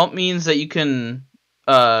 Assault means that you can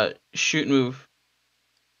shoot and move.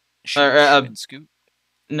 Shoot, Or, shoot and scoot?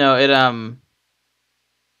 No, it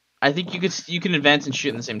I think you can advance and shoot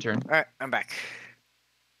in the same turn. All right, I'm back.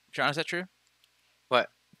 John, is that true? What?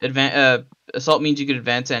 Assault means you can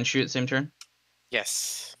advance and shoot at the same turn.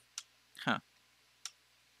 Yes. I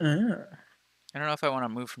don't know if I want to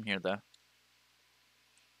move from here, though.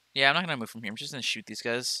 Yeah, I'm not going to move from here. I'm just going to shoot these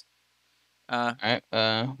guys. Alright,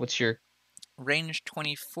 what's your... Range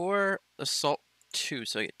 24, assault 2,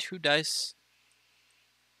 so I get 2 dice.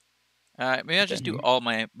 Maybe I'll just do all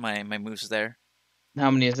my moves there. How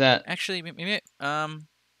many is that? Actually, maybe John,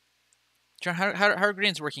 how are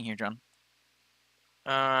grenades working here, John?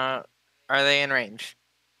 Are they in range?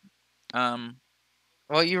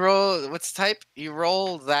 Well, you roll. What's the type? You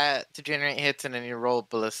roll that to generate hits, and then you roll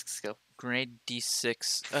ballistic skill. Grenade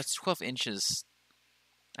D6. That's 12 inches.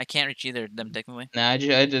 I can't reach either of them technically. Nah, I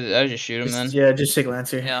just shoot them then. Yeah, just take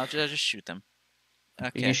Lancer. Yeah, I'll just shoot them. You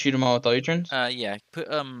Okay. can shoot them all with all your turns? Yeah. Put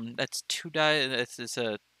that's 2 die. That's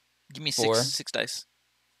give me 4. 6 dice.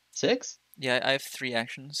 6? Yeah, I have 3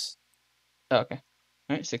 actions. Oh, okay.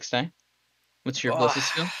 Alright, 6 die. What's your ballistic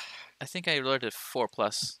skill? I think I rolled a 4+.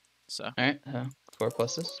 So. Alright, 4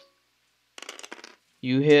 pluses.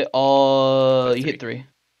 You hit all... You hit 3.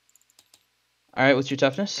 Alright, what's your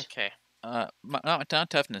toughness? Okay. Not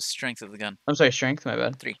toughness, strength of the gun. I'm sorry, strength, my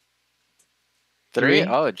bad. 3. 3?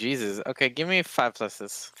 Oh, Jesus. Okay, give me 5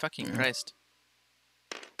 pluses. Fucking Christ.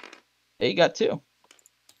 Hey, you got 2.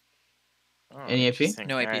 Oh, Any AP? interesting.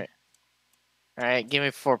 No AP. All right, give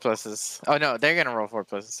me 4 pluses. Oh, no, they're going to roll 4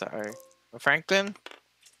 pluses. Sorry. Franklin?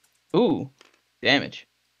 Ooh, damage.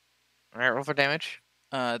 All right, roll for damage.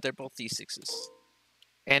 They're both D6s.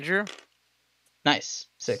 Andrew? Nice.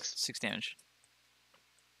 6. 6 damage.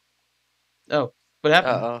 Oh, what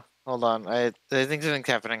happened? Uh-oh. Hold on. I think something's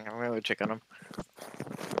happening. I'm going to go check on him.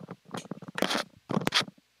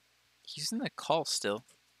 He's in the call still.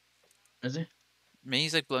 Is he? Maybe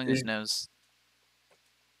he's like blowing his nose.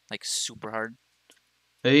 Like super hard.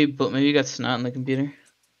 Maybe you got snot on the computer.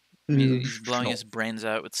 Maybe he's blowing his brains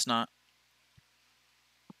out with snot.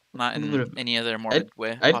 Not in any other morbid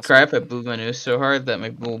way. I'd possible. cry if I blew my nose so hard that my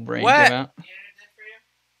little brain What? came out.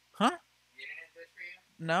 Huh?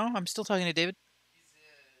 No, I'm still talking to David.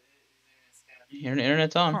 Your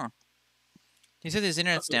internet's on. Huh. He said his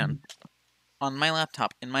internet's down. On my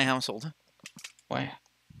laptop, in my household. Why?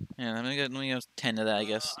 Yeah, let me go tend to that, I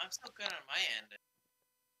guess. I'm still good on my end.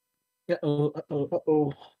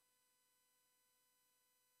 Uh-oh.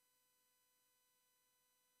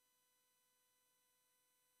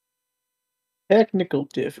 Technical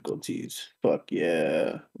difficulties. Fuck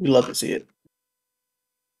yeah. We love to see it.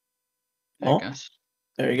 There Oh, it goes.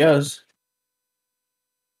 there he goes.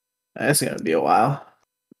 That's gonna be a while.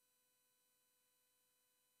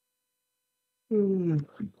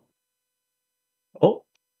 Oh,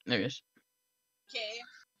 There he is.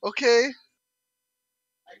 Okay.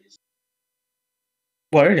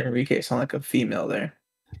 why did Enrique sound like a female there?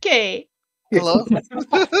 Okay. Hello?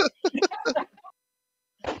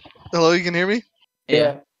 Hello, you can hear me?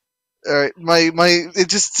 Yeah. All right, my it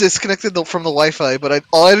just disconnected from the Wi-Fi, but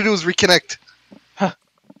all I had to do was reconnect.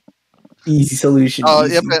 Easy solution.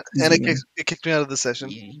 Easy, Yep, and easy. it kicked me out of the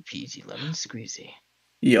session. Easy peasy lemon squeezy.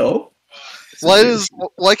 Yo.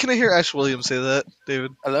 Why can I hear Ash Williams say that,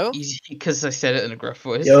 David? Hello? Easy because I said it in a gruff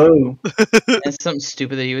voice. Yo. And it's something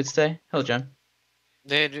stupid that he would say. Hello, John.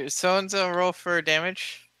 Did so-and-so roll for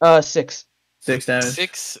damage? 6. 6 damage.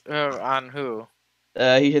 6 on who?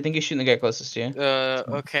 I think he's shooting the guy closest to you.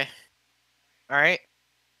 Okay. Alright.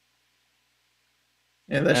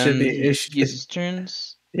 Yeah, that should be. He It uses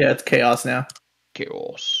turns. yeah, it's chaos now.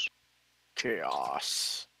 Chaos.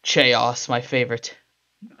 Chaos. My favorite.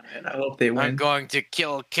 And I hope they I'm win. going to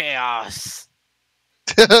kill chaos.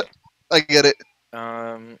 I get it.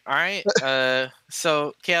 Alright.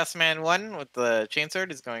 So Chaos Man 1 with the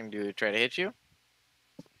chainsword is going to try to hit you.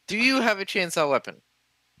 Do you have a chainsaw weapon?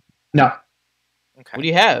 No. Okay. What do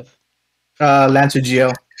you have? Lancer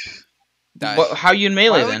Geo. Die. How you in melee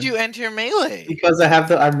Why then? would you enter melee? Because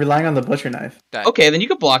I'm relying on the butcher knife. Die. Okay, then you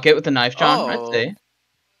could block it with the knife, John. I'd Oh. say.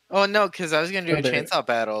 Oh no, because I was gonna do a Okay. chainsaw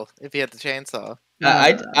battle if you had the chainsaw.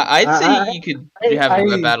 I'd say you could have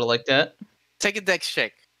a battle like that. Take a dex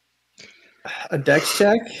check. A dex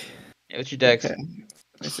check? Yeah, what's your dex? Okay.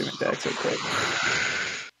 Let me see my dex real quick.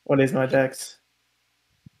 What is my dex?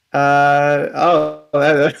 That's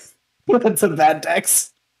a bad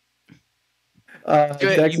dex.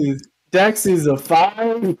 Dex is a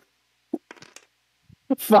 5.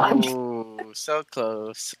 5. Ooh, so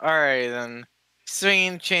close. Alright then.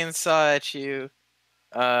 Swinging chainsaw at you.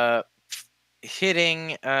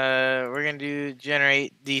 Hitting. We're gonna do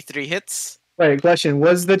generate D3 hits. Wait, question.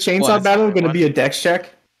 Was the chainsaw What? battle going to What? be a dex check?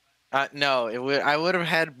 No, it would. I would have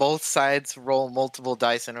had both sides roll multiple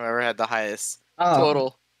dice, and whoever had the highest Oh,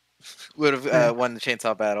 total would have won the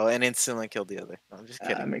chainsaw battle and instantly killed the other. No, I'm just that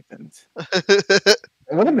kidding. makes sense. It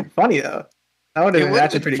would have been funny, though. That would have It been would have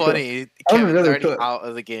actually been pretty funny. That would've Kevin's been really already cool. out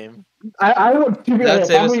of the game. cool. I would, to be That'd honest,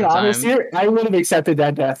 save if us I'm being some honest time. here, I would have accepted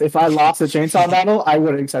that death. If I lost the chainsaw battle, I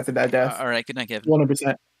would have accepted that death. Alright, good night, Kevin.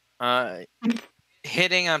 100%.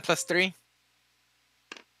 Hitting on +3.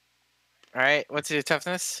 All right, what's your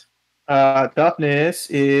toughness? Toughness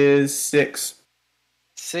is 6.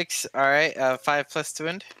 6. All right, 5 plus to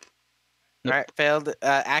wind. Nope. All right, failed.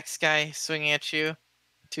 Axe guy swinging at you.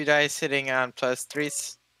 2 dice hitting on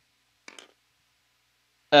 +3s.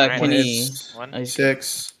 Alright, Can it's he? 1.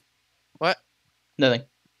 6. What? Nothing.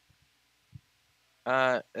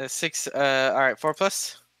 6. All right, 4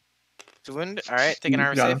 plus to wound. All right, take an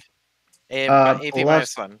armor Got save. him. AP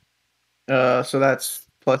Plus- -1. So that's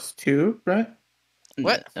 +2, right?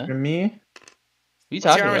 What? What For me, are you What's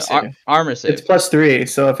talking your about? armor Armor save. it's +3.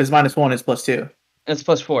 So if it's -1, it's +2. It's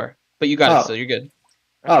 +4. But you got Oh. it, so you're good.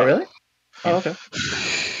 Oh, Okay. really? Oh, okay.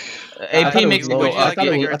 AP thought it makes was it low. go Would you up. like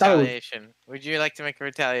to make a I thought it was- retaliation? Would you like to make a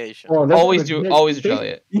retaliation? Well, they're Always gonna- do. Always they-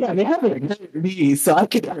 retaliate. Yeah, they haven't hurt me, so I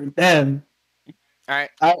can hurt them. All right,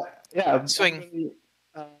 Yeah. Swing.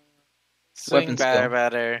 Uh, swing, Weapon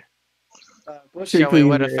batter. Butcher Show me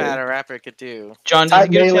what a Cleaver. fatter rapper could do. John, Type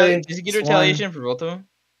melee, does he get swan. retaliation for both of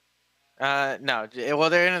them? No. Well,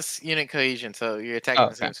 they're in a unit cohesion, so you're attacking Oh,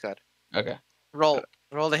 the same okay. squad. Okay. Roll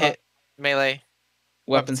the hit. Melee.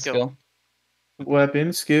 Weapon skill. skill.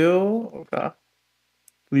 Weapon skill. Okay.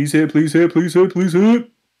 Please hit. Please hit. Please hit. Please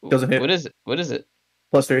hit. Doesn't hit. What is it? What is it?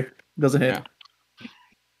 +3. Doesn't hit. Yeah.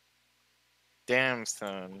 Damn,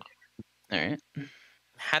 son. All right.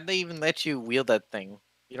 How'd they even let you wield that thing?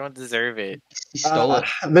 You don't deserve it. He stole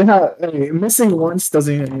it. Missing once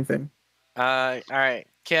doesn't mean anything. All right.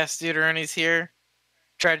 Chaos Deuteroni's here.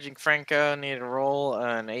 Charging Franco. Need to roll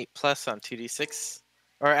an 8+ on 2d6.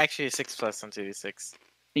 Or actually a 6+ on 2d6.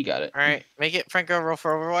 He got it. All right. Make it Franco roll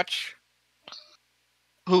for Overwatch.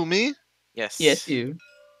 Who, me? Yes. Yes, you.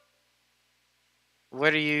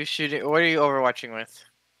 What are you shooting? What are you overwatching with?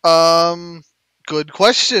 Good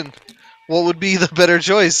question. What would be the better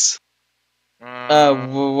choice?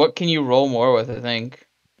 What can you roll more with? I think.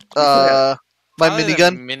 My probably the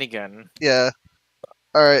minigun? Minigun. Yeah.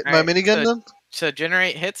 Alright, my Alright, minigun then? So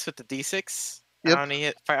generate hits with the d6. Yep. How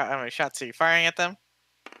many shots are you firing at them?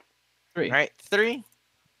 3. All right, 3.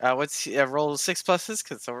 What's roll 6 pluses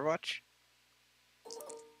because it's Overwatch.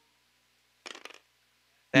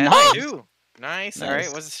 That's Nice. 2. Nice. All right.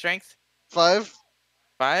 Nice. What's the strength? 5?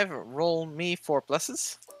 5. Roll me 4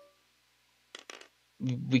 pluses.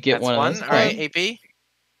 We get That's one of 1. those. All right. AP.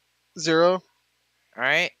 0? All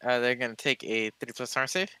right. They're gonna take a 3+ armor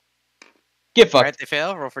save. Get All fucked. right. They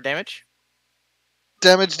fail. Roll for damage.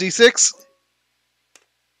 Damage D6?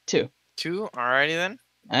 2. 2. Alrighty then.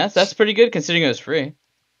 That's pretty good considering it was free.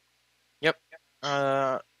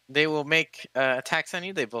 they will make attacks on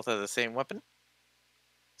you. They both have the same weapon.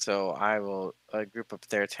 So I will group up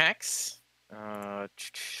their attacks.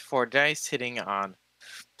 4 dice hitting on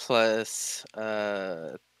plus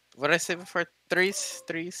what did I say before?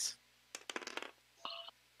 Threes.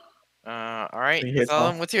 All right. Three hits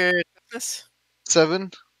Zalem, off. what's your toughness?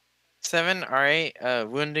 7. 7. All right.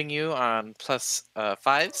 Wounding you on plus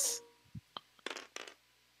 5s.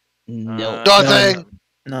 No. Nothing.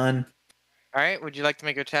 None. All right. Would you like to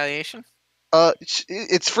make a retaliation?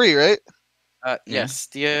 It's free, right? Yeah. Yes.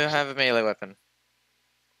 Do you have a melee weapon?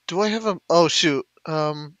 Do I have a? Oh shoot.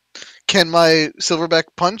 Can my silverback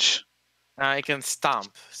punch? I can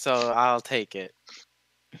stomp, so I'll take it.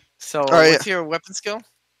 So right. what's your weapon skill?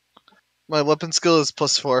 My weapon skill is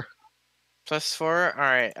 +4. +4. All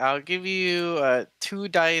right. I'll give you 2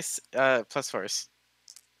 dice +4s.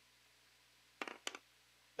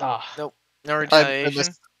 Ah. No I retaliation.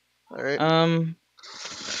 missed. All right.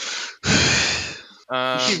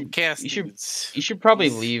 Chaos you should- dudes. You should probably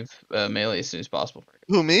These- leave melee as soon as possible.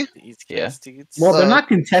 Who, me? These Yeah. chaos dudes. Well, they're Uh, not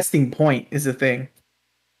contesting point. Is the thing.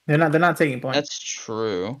 They're not taking point. That's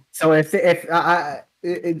true. So if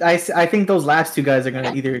I think those last 2 guys are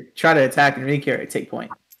gonna either try to attack and recare or take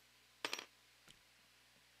point.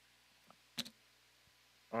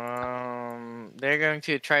 They're going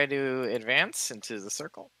to try to advance into the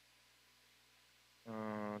circle.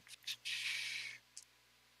 All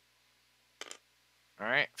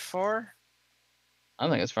right, 4. I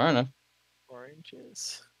don't think it's far enough. 4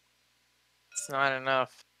 inches. It's not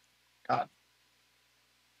enough. God.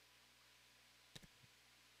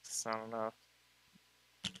 It's not enough.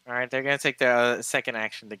 All right, they're gonna take their second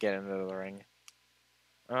action to get into the ring.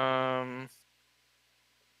 Probably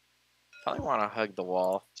want to hug the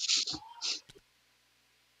wall.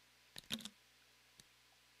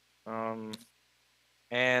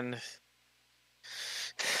 And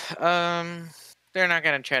they're not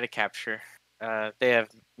gonna try to capture. They have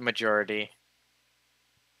majority.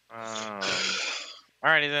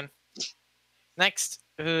 Alrighty then. Next,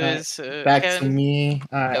 who is Back Kevin? to me.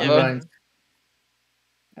 All right, I'm Kevin. going.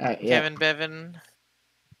 All right, yeah. Kevin Bevan.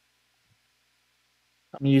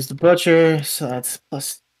 I'm gonna use the butcher, so that's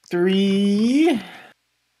 +3.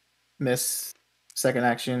 Miss. Second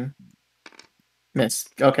action. Miss.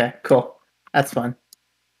 Okay, cool. That's fun.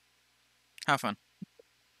 How fun.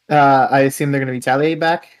 I assume they're gonna retaliate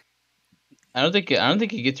back. I don't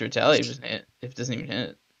think he gets to retaliate if it doesn't even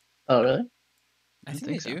hit. Oh, really? I don't think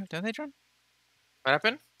think they so. do. Don't they, John? What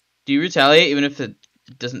happened? Do you retaliate even if it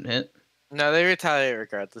doesn't hit? No, they retaliate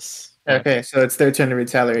regardless. Okay, so it's their turn to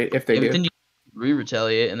retaliate if they Yeah, but do. then you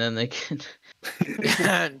re-retaliate and then they can.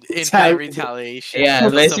 In retaliation, Yeah,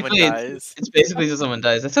 until basically, someone dies. It's basically till someone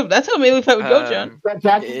dies. That's how melee fight would go, John.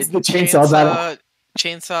 Jack It- is the chainsaw battle.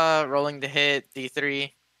 Chainsaw rolling to hit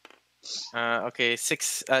D3. Okay,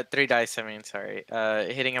 3 dice. I mean, sorry.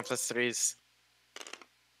 Hitting on +3s.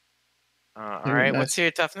 All right. What's Nice.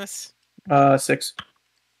 your toughness? 6.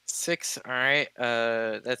 6. All right.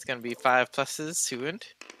 That's gonna be 5 pluses to wound.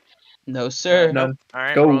 No, sir. No. Nope. All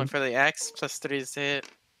right. Go. Rolling for the axe. +3s to hit.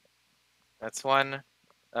 That's 1.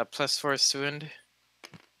 +4s to wound.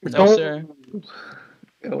 No, sir.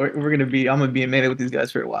 We're gonna be. I'm gonna be in melee with these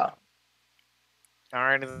guys for a while. All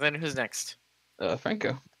right. And then who's next?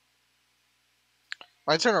 Franco.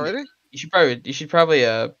 My turn already? You should probably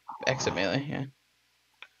exit melee. Yeah.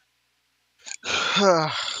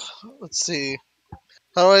 Let's see.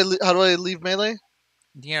 How do I leave melee?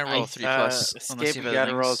 You gotta roll 3 plus. Unless Escape. you You have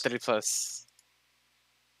gotta other roll things. 3+.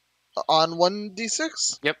 On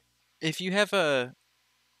 1d6? If you have I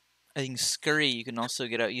think scurry, you can also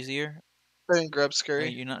get out easier. I didn't grab Wait, scurry.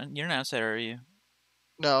 you're not an outsider, are you?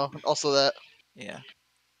 No, also that. Yeah.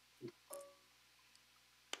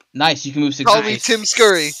 Nice. You can move 6 Call me inches. Tim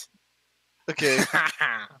Scurry. All Okay,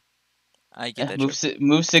 I get that. Move joke.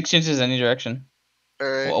 move 6 inches any direction.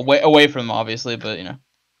 alright. Well, away from them, obviously, but you know.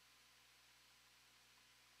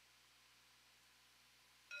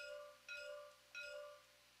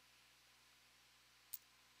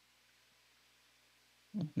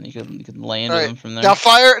 You can lay into Alright, them from there. Now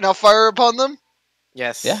fire upon them.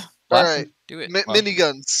 Yes. Yeah. blast Alright. them. Do it.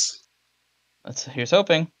 Miniguns. Here's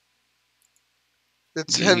hoping.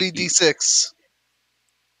 It's You- heavy you- D6.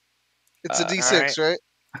 It's a D6, right?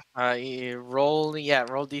 You roll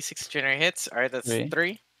D6 to generate hits. All right, that's 3.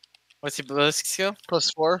 3. What's your ballistic skill?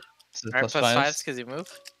 +4. This is All right, plus 5s. +5s because you move.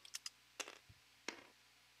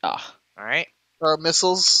 Ah. All right,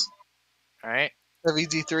 Missiles. all right, Heavy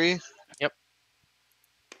D3.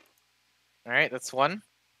 all right. That's 1.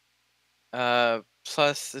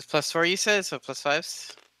 Plus is +4. You said so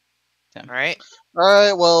 +5s. Yeah. All right.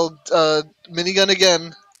 Alright, well, minigun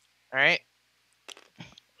again. All right.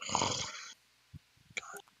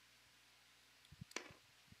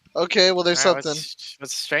 Okay, well, there's All right. something.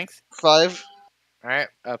 What's strength? 5. All right.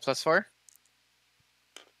 +4.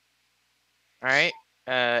 All right.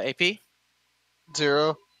 AP. 0.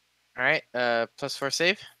 All right. +4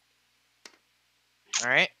 save. All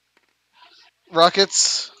right.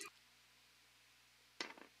 Rockets. All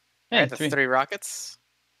Hey, right. That's 3. 3 rockets.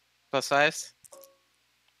 +5s.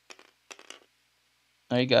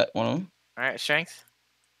 Oh, you got one of them. All right. Strength.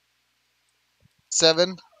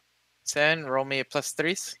 7. 7. Roll me a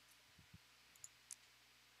 +3s.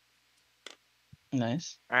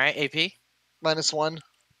 Nice. All right. AP. -1.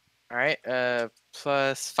 All right.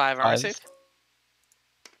 +5 armor save. 5s.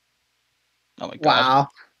 Oh my god.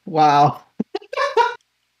 Wow.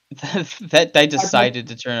 That die decided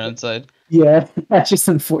to turn on its side. Yeah, that's just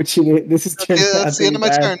unfortunate. This is Okay, turning out that's the end really of my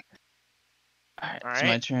bad. turn. Alright, All it's my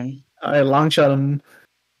right. turn. Alright, long shot him.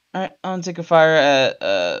 Alright, I'm gonna take a fire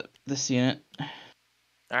at this unit. All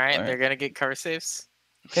right. All They're right. gonna get cover saves.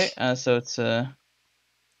 Okay, so it's I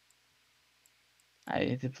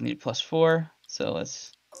definitely need +4, so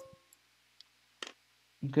let's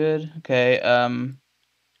good. Okay,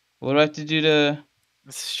 what do I have to do to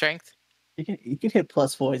Strength. You can hit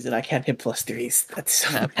 +4s and I can't hit +3s. That's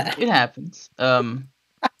so bad. it happens. I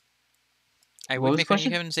What would was the make fun of you,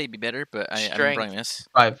 question? Kevin, and say it'd be better, but I'm Strength. probably miss.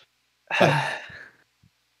 5.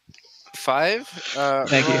 5.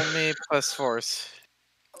 Thank you. Roll me +4s.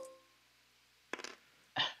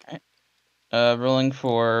 Rolling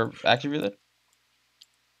for active reload.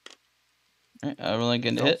 Alright, rolling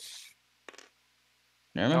again to Nope. hit.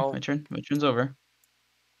 Never mind, Nope. my turn. My turn's over.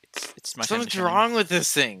 It's my time to Something's shine. wrong with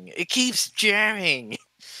this thing. It keeps jamming.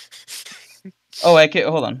 Oh, I can't.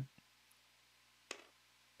 Hold on.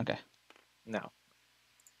 No.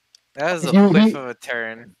 That was a You- whiff you- of a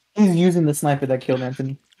turn. He's using the sniper that killed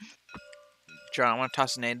Anthony. John, I want to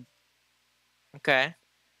toss a nade. Okay.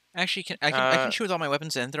 Actually, I can Uh, shoot with all my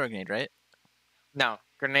weapons and throw a grenade, right? No.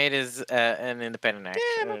 Grenade is an independent action.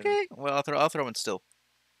 Damn. Okay. Well, I'll throw one still.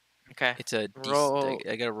 Okay. It's a Roll.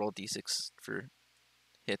 I gotta roll d6 for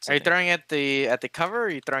hits. Are I you think. throwing at the cover or are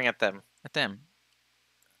you throwing at them? At them?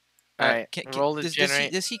 Alright. Roll to does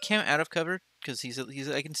generate. he count out of cover? Because he's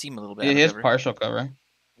I can see him a little bit He out of has cover. partial cover.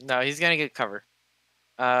 No, he's gonna get cover.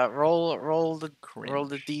 Roll the Cringe.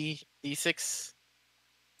 d6.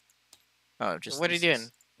 Oh, just What are you d6.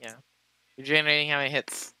 doing? Yeah. You're generating how many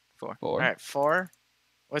hits? 4. 4. Alright, 4.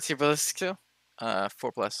 What's your ballistic skill?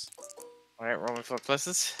 4+. Alright, roll me 4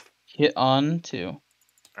 pluses. Hit on 2.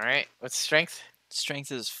 Alright, what's strength?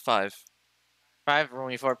 Strength is 5. 5, roll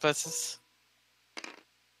me 4 pluses.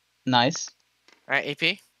 Nice. Alright,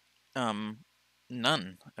 AP.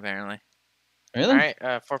 None apparently. Really?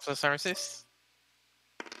 Alright, 4 plus armor saves.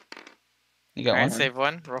 You got Alright, one? save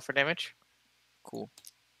 1, roll for damage. Cool.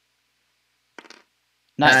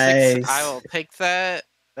 Nice. 6, I will take that.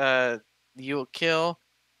 You will kill.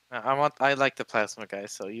 I like the plasma guy,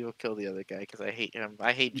 so you will kill the other guy because I hate him.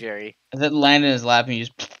 I hate Jerry. That landed in his lap and you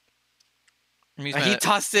just. I'm using He my-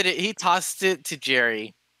 tossed it. He tossed it to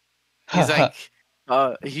Jerry. He's like,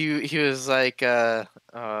 he was like,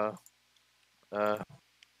 Brother,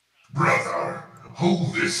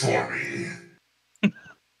 hold this for me.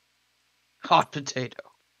 hot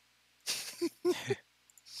potato.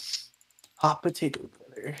 Hot potato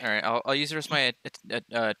brother. All right, I'll use the rest of my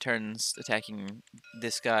turns attacking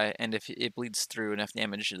this guy, and if it bleeds through enough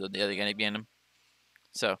damage, the other guy behind him.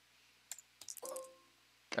 So,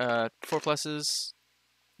 4 pluses.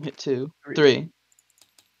 Hit 2. 3.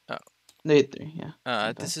 Oh. They hit 3, yeah.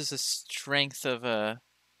 Okay. This is a strength of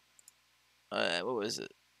what was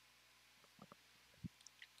it?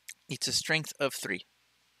 It's a strength of 3.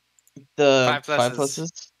 The 5 5 pluses.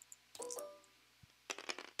 pluses?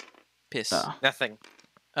 Piss. Oh. nothing.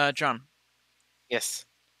 John. Yes.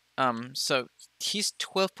 So he's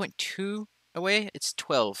 12.2 away. It's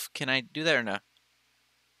 12. Can I do that or no?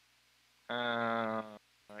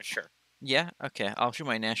 Sure. Yeah. Okay. I'll shoot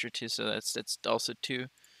my Nasher too. So that's also 2.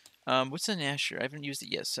 What's a Nasher? I haven't used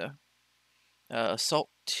it yet. So, assault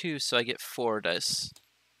 2. So I get 4 dice.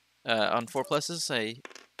 On 4 pluses,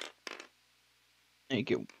 You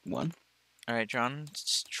get 1. All right, John.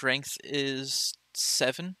 Strength is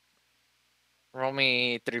 7. Roll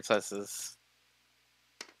me 3 pluses.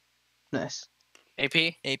 Nice.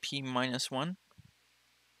 AP. AP -1.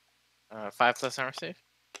 5 plus armor save.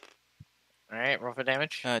 All right. Roll for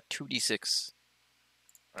damage. 2d6.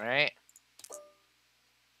 All right.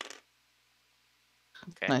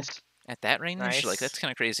 Okay. Nice. At that range, like Nice. that's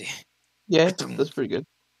kind of crazy. Yeah, that's pretty good.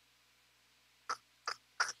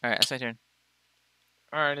 All right, that's my turn.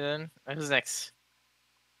 All right then. Who's next?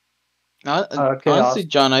 Chaos. Honestly,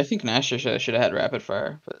 John, I think Nasher should have had rapid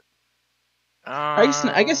fire, but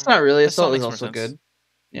I guess not really. Assault Assault is makes more also sense. good.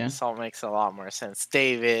 Yeah. Assault makes a lot more sense.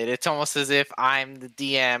 David, it's almost as if I'm the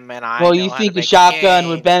DM and I Well, know you how think to a make shotgun a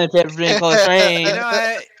would game. benefit from being close range? You know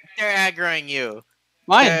what? They're aggroing you.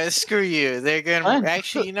 Fine. Screw you. They're gonna Fine.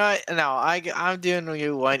 actually. You know what? No, I'm doing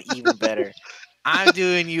you one even better. I'm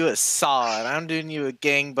doing you a solid. I'm doing you a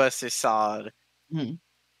gangbuster solid. Hmm.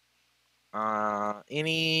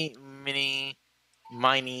 Any, mini,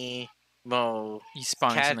 miny, mo. You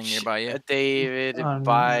spawn something Catch nearby you. a David No.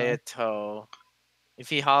 by a toe. If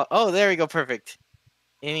he oh, there we go, perfect.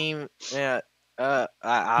 Any, I Don't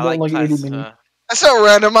like like 80 plus. mini. That's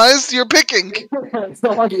not randomized. You're picking. It's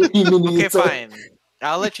not like 80 mini. Okay, it's a- fine.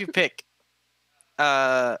 I'll let you pick.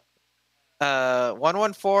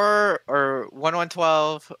 114 or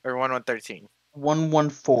 1112 or 1113.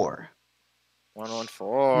 114. 114.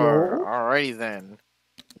 No. Alrighty then.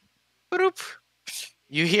 Boop.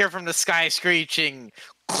 You hear from the sky screeching.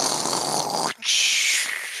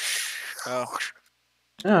 Oh,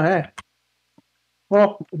 Oh, hey.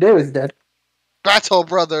 Well, David's dead. Battle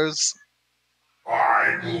Brothers.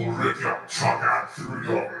 I will rip your tongue out through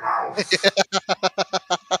your mouth.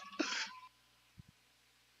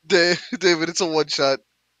 David, it's a one shot.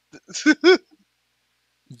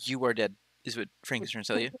 you are dead, is what Frank is trying to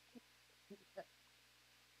tell you.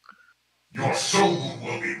 Your soul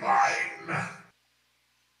will be mine.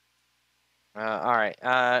 Alright.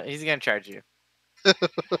 He's gonna charge you. Wait,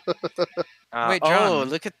 Oh, John.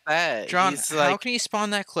 look at that. John, He's how like, can you spawn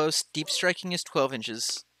that close? Deep striking is 12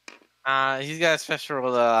 inches. he's got a special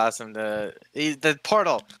rule that allows him to. The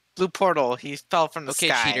portal, blue portal. He fell from the Okay,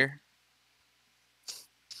 sky. cheater.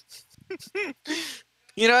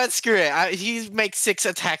 You know what? Screw it. He makes 6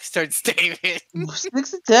 attacks towards David.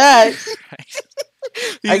 6 attacks.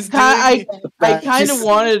 He's I doing- kind of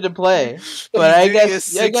wanted to play, but I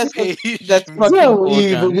guess that's that's fucking Yeah, cool,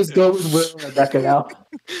 leave John. and just go with Will and Rebecca now.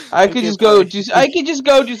 I could Okay, just go fine. do. I could just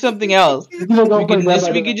go do something else. You can go We play could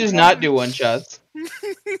Rebecca just now. not do one shots.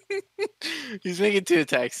 He's making 2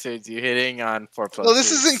 attacks towards you, hitting on 4 plus. No,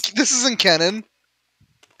 this isn't canon.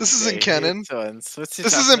 This isn't canon. What's your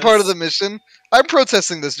This isn't part of the toughness? mission. I'm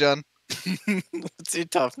protesting this, John. What's your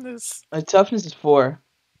toughness? My toughness is 4.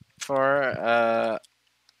 4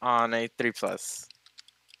 on a 3 plus.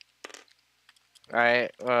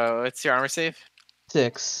 Alright, what's your armor save?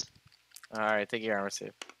 6. Alright, take your armor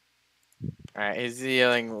save. Alright, he's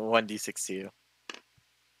dealing 1d6 to you.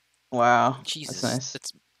 Wow, Jesus, that's nice.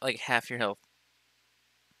 that's like half your health.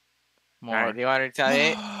 More. Alright, do you want to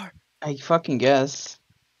retaliate? I fucking guess.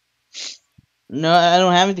 No, I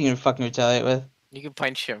don't have anything to fucking retaliate with. You can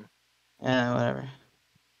punch him. Yeah, whatever.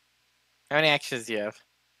 How many actions do you have?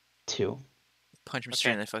 2. Punch him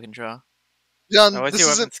straight in the fucking jaw. John, What's this your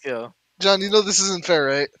weapon isn't. skill? John, you know this isn't fair,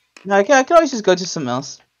 right? No, I can always just go to something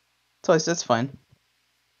else. That's fine.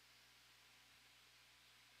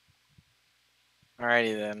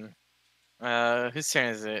 Alrighty then. Whose turn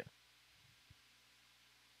is it?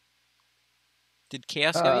 Did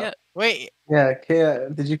Chaos go yet? Wait, Yeah,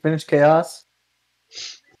 did you finish Chaos?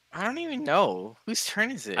 I don't even know. Whose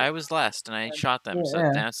turn is it? I was last and I shot them, so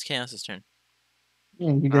Yeah. now it's Chaos's turn.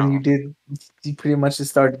 Yeah, you Oh. you pretty much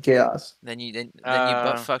just started Chaos. Then you you Uh,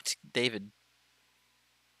 butt fucked David.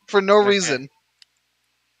 For no Okay. reason.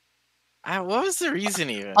 What was the reason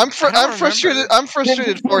even? I'm I don't frustrated. remember. I'm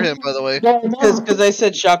frustrated for him, by the way. Because I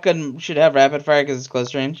said shotgun should have rapid fire because it's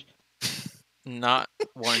close range. Not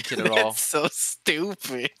warranted at all. That's so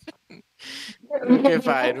stupid. Okay,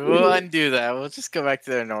 fine. We'll undo that. We'll just go back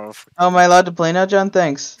to their normal. Oh, am I allowed to play now, John?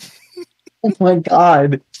 Thanks. Oh my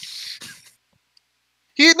god.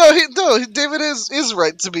 David is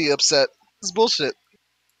right to be upset. It's bullshit.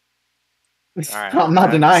 Alright, I'm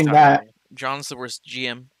not denying stop that. me. John's the worst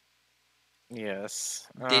GM. Yes.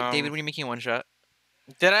 David, when are you making one shot?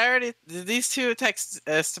 Did these 2 attack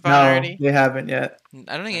Stefan No, already? they haven't yet.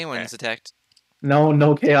 I don't think anyone Okay. is attacked.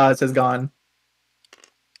 No Chaos has gone.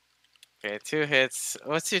 Okay, 2 hits.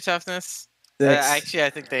 What's your toughness? 6. Actually, I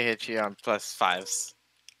think they hit you on plus 5s.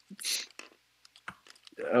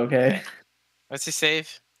 Okay. What's your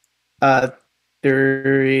save?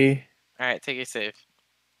 3. Alright, take your save.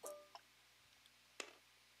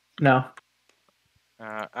 No.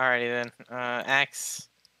 Alrighty then. Axe.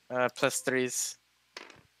 Plus 3s.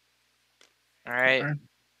 Alright.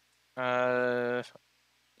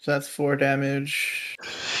 So that's 4 damage.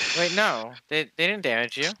 Wait, no. They didn't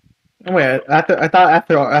damage you. Oh, wait, I thought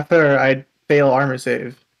after I fail armor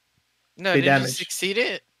save. No, They did you damage. succeed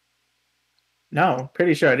it? No,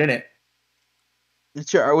 pretty sure I didn't.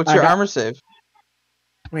 What's your I got- armor save?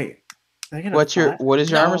 Wait. What is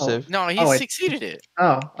your armor No, save? no, he Oh, succeeded it.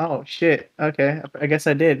 Oh shit. Okay, I guess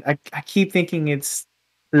I did. I keep thinking it's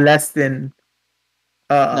less than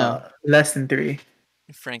less than 3.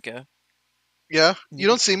 Franco. Yeah, you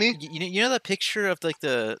don't see me. You know that picture of like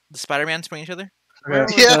the Spider-Man spraying each other? Where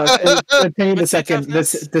Okay. was Yeah. Continue What's your the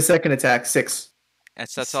toughness? second attack 6.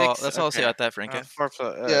 That's all. 6? That's all I'll say Okay. about that, Franco. 4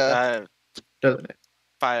 plus, Yeah. Doesn't it?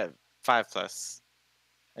 5 plus.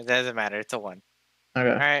 It doesn't matter. It's a 1. Okay.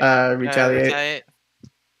 All right. Retaliate. Retaliate.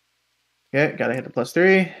 Okay, gotta hit a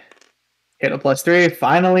 +3. Hit a +3.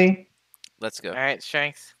 Finally. Let's go. All right.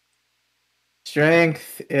 Strength.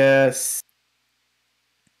 Strength is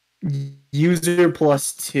user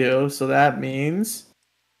 +2, so that means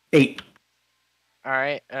 8. All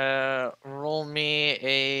right. Roll me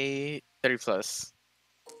a 30 plus.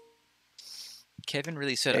 Kevin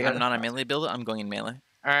really said, There you "I'm go. not a melee builder. I'm going in melee."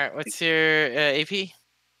 All right. What's your AP?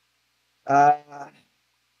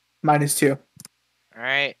 -2. All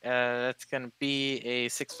right. That's gonna be a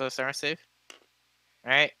 6 plus armor save.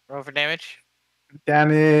 All right. Roll for damage.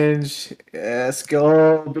 Damage. Let's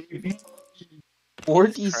go, baby.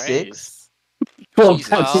 46. Christ. 12 Jesus.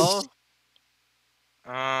 damage.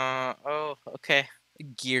 Oh. Okay.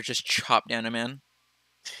 Gear just chopped down a man.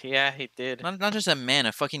 Yeah, he did. Not just a man,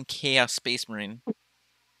 a fucking chaos space marine.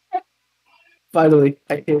 Finally,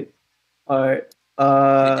 I hit. Alright.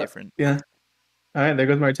 Pretty different. Yeah. Alright, there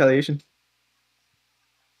goes my retaliation.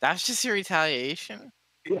 That's just your retaliation.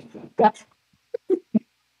 Your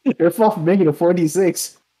fault for making a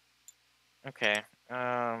 4d6. Okay.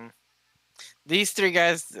 These 3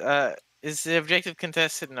 guys. Is the objective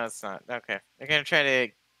contested? No, it's not. Okay. They're gonna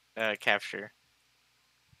try to capture.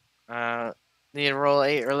 Need to roll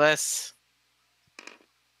 8 or less.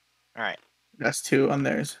 All right. That's 2 on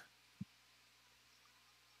theirs.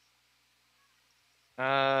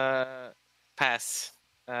 Pass.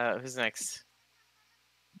 Who's next?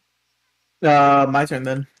 My turn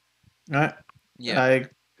then. Alright. Yeah.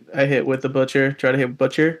 I hit with the butcher. Try to hit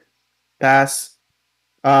butcher. Pass.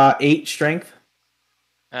 8 strength.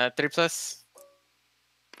 3 plus.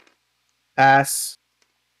 Pass.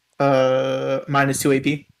 -2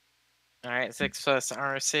 AP. All right. 6 plus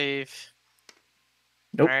armor save.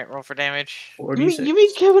 Nope. All right. Roll for damage. 4d6. You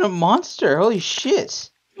made Kevin a monster. Holy shit.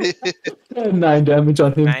 9 damage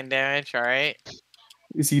on him. 9 damage. All right.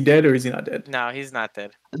 Is he dead or is he not dead? No, he's not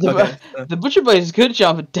dead. Okay. The butcher blade is good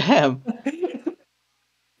job, but damn.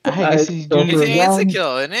 I guess he's doing It's for an it. round. instant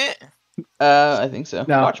kill, isn't it? I think so.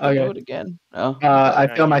 No, Watch me okay. do it again. Oh. I No,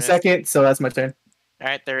 failed you my missed. second, so that's my turn. All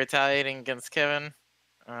right. They're retaliating against Kevin.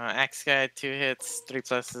 Axe guy, 2 hits, 3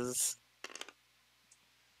 pluses.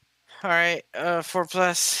 All right. 4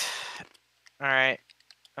 plus. All right.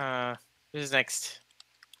 Who's next?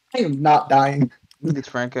 I am not dying. I think it's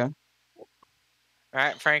Franco. All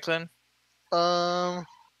right, Franklin.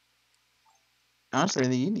 Honestly, I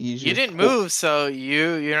think you need to use You your didn't move, so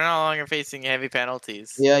you're no longer facing heavy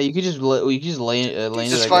penalties. Yeah, you could just lay into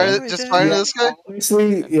Just that fire. guy. Just fire Yeah. this guy.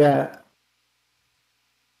 Honestly, yeah.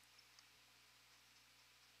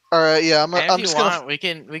 All right. Yeah. And I'm if you just want,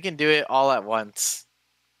 gonna. we can do it all at once.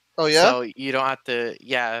 Oh yeah. So you don't have to.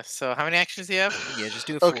 Yeah. So how many actions do you have? Yeah, just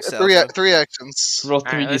do a full Okay. salvo. Three actions. Roll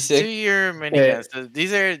All right, let's do 3d6. your miniguns. So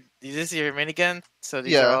this is your minigun. So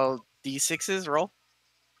these are Yeah. all d6s. Roll.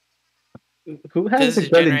 Who has Does a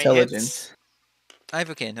it good generate intelligence? hits? I have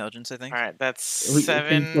okay intelligence, I think. All right, that's Can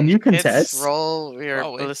 7 you hits. contest? Roll your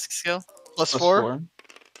Oh, wait. ballistic skill. Plus Plus 4.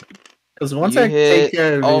 Because once You I hit take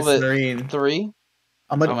care of all this but marine, 3.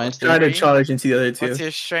 I'm gonna minus try to 3. charge into the other 2. What's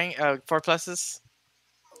your strength? 4 pluses.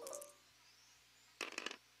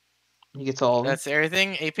 He gets all of them. That's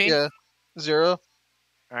everything. AP. Yeah. 0. All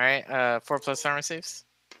right. 4 plus armor saves.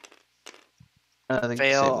 I think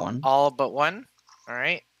say Fail 1. all but 1. All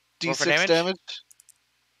right. Roll for D6 damage.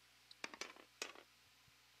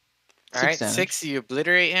 All right. 6 damage. 6. You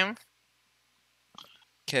obliterate him.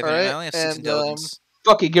 Kevin, Alright, I only have 6 and, intelligence.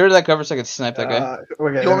 Fuck it, get rid of that cover so I can snipe that guy. You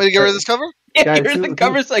want me to get rid of this cover? Yeah, guys, get rid of the who-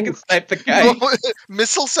 cover so I can snipe the guy.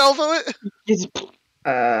 Missile salvo it.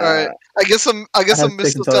 All Right. I guess I'm have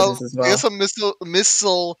missile 6 intelligence as I guess well. I'm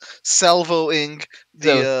missile salvoing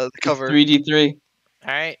the cover. 3d3. All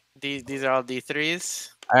right. These are all D3s.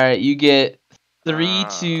 Alright, you get 3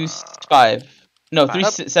 to 5. No, 3,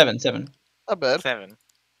 Five. 7. 7. Not bad. 7.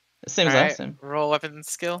 Same as All last right. time. Roll weapon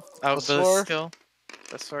skill. Oh, Plus ballistic 4. skill.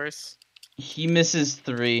 Plus 4s. He misses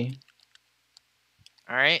 3.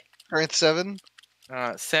 All right. Strength 7.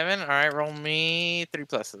 7. All right. Roll me 3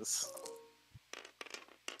 pluses.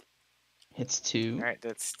 Hits 2. All right.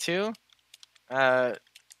 That's 2.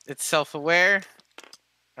 It's self-aware.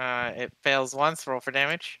 It fails once. Roll for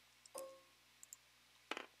damage.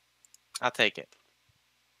 I'll take it.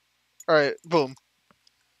 All right, boom,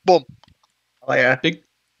 boom, Oh yeah. Big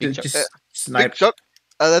Just, chunk. just big snipe. shot.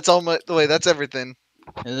 That's all my. Wait, that's everything.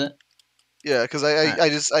 Is it? Yeah, because Alright.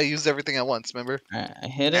 I used everything at once. Remember? Alright, I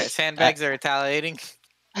hit Alright, it. sandbags are retaliating.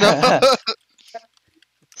 No.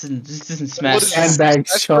 This doesn't What smash. is this? Sandbags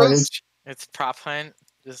Smash charge. Bros? It's prop hunt.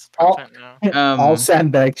 This is prop All, hunt now. all Um,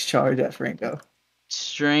 sandbags charge at Franco.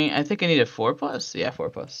 Strength. I think I need a 4+. Yeah,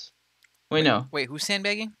 4+. Wait, no. Wait, who's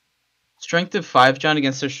sandbagging? Strength of 5, John,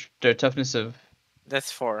 against their toughness of.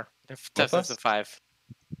 That's 4. The Four toughness plus? of 5.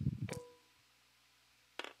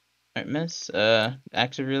 Alright, miss.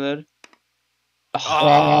 Active reload. Oh,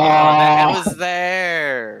 that was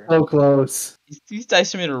there. So close. These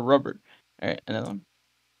dice are made of rubber. Alright, another one.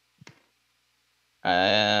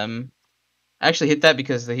 I actually hit that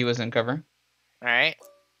because he was in cover. Alright.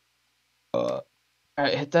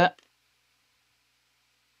 Alright, hit that.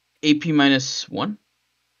 AP -1.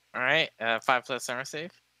 Alright. 5 plus armor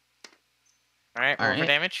save. Alright, roll for Alright.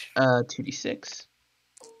 damage. 2d6.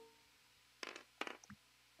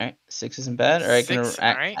 Alright, 6 isn't bad. Alright, gonna 6,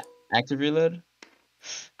 alright. active reload.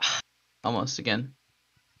 Almost again.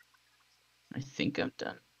 I think I'm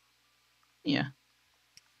done. Yeah.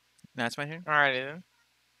 That's my turn. Alrighty then.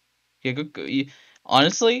 Yeah, go.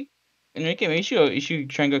 Honestly, Enrique, maybe you should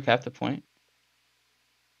try and go cap the point.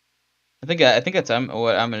 I think that's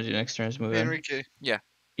what I'm gonna do next turn is move in. Enrique, Yeah.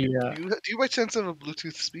 do you by chance have a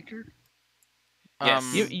Bluetooth speaker?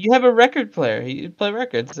 Yes. You have a record player. You play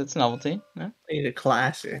records. That's novelty. No? Play the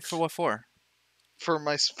classics. For what for? For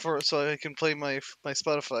so I can play my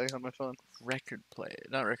Spotify on my phone. Record play,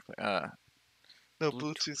 not record play. No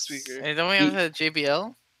Bluetooth. Bluetooth speaker. Hey, don't we have a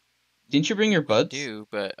JBL? Didn't you bring your I buds? do,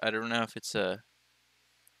 but I don't know if it's a.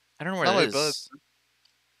 I don't know where Not that my is.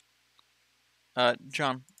 buds.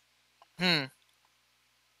 John,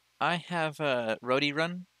 I have a roadie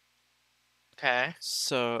run, Okay.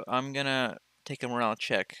 so I'm gonna take a morale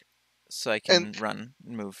check, so I can And- run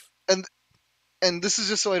and move. And this is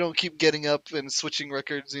just so I don't keep getting up and switching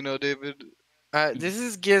records, you know, David. This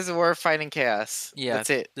is Gears of War Fighting Chaos. Yeah, That's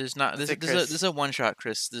it. There's not. That's This it, is a Chris. this is a one shot,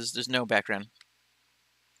 Chris. There's no background.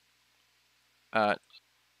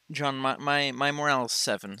 John, my morale is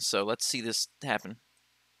 7, so let's see this happen.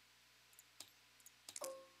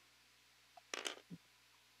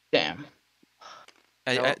 Damn.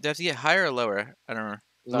 I Nope. do I have to get higher or lower? I don't know.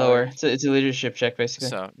 Lower. It's a leadership check basically.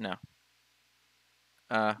 So no.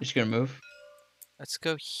 You're just gonna move. Let's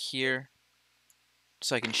go here,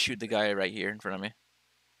 so I can shoot the guy right here in front of me.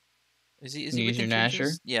 Is he? Is You he use your within 3 Nasher?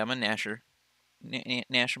 inches? Yeah, I'm a Nasher.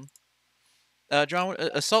 Nash him. John,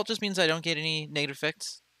 assault just means I don't get any negative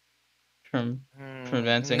effects. From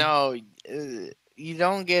advancing? No, you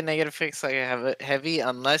don't get negative effects like I have it heavy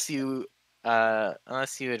unless you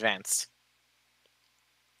advanced.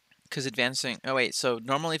 Because advancing. Oh wait, so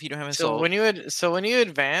normally if you don't have So assault, when you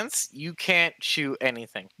advance, you can't shoot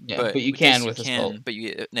anything. Yeah, but but you yes, can you with assault. but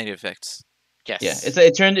you get negative effects. Yes. Yeah,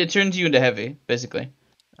 it turns you into heavy basically.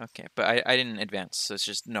 Okay, but I didn't advance, so it's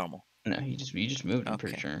just normal. No, you just moved. I'm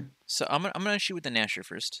pretty Okay. sure. So I'm gonna shoot with the Nasher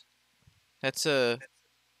first. That's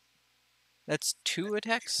 2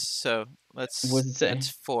 attacks. So let's. What does it say? That's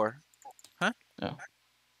 4.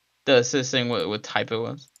 Does it saying what type it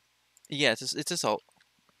was? Yeah, it's assault.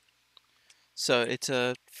 So it's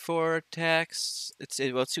 4 attacks. It's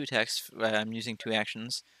 2 attacks. I'm using 2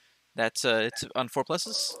 actions. That's it's on 4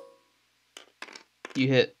 pluses. You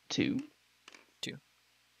hit 2.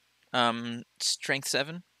 Strength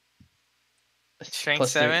 7. Strength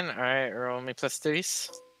Plus 7. All right, roll me plus 30s.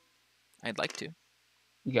 I'd like to.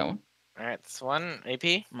 You got one. All right, that's 1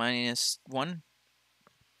 AP. -1.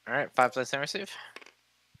 All right, 5 plus armor save.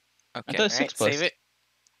 I Okay. thought it was All 6 right, plus. save it.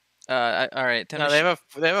 All right. Time No, to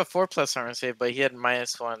they have a 4 plus armor save, but he had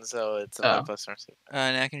 -1, so it's a 5 Oh. plus armor save.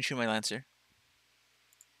 now I can shoot my lancer.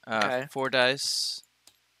 Okay. 4 dice.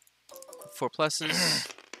 4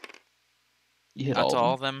 pluses. You hit That's all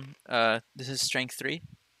all of them. of them. This is strength 3.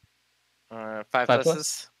 5 5 plus?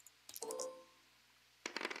 pluses.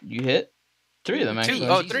 You hit 3 of them 2. actually.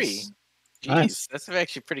 Oh, Jesus. 3. Jeez, Nice. that's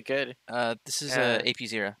actually pretty good. This is Yeah. AP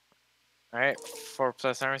 0. All right, 4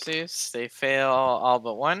 plus armor saves. They fail all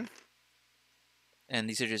but 1. And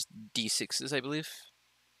these are just D6s, I believe.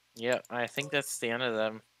 Yep, I think that's the end of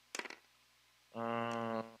them.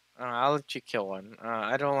 I'll let you kill one.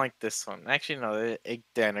 I don't like this one. Actually, no, they're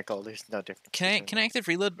identical. There's no difference. Can I active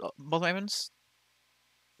reload both weapons?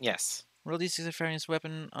 Yes. Roll D6 if firing this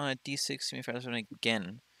weapon on a D6 to me fire this weapon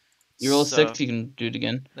again. You roll So, 6, you can do it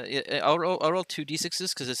again. I'll roll 2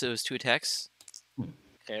 D6s because it was 2 attacks.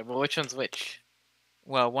 Okay, but which one's which?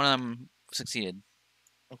 Well, one of them succeeded.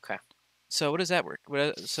 Okay. So what does that work?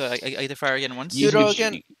 So I either fire again once. Do it all You-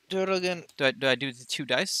 again. Do it all again. Do I do the 2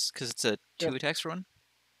 dice because it's a 2 Yep. attacks for one?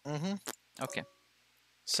 Mm-hmm. Okay.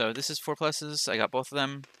 So this is 4 pluses. I got both of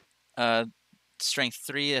them. Strength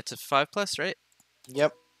 3. That's a 5 plus, right?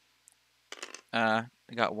 Yep. I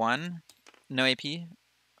got 1. No AP.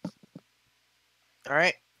 All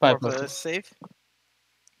right. 5 4 pluses. plus save.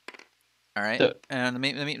 All right. So- And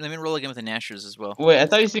let me roll again with the Nashers as well. Wait, I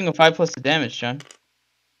thought he was doing a 5 plus the damage, John.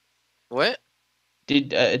 What?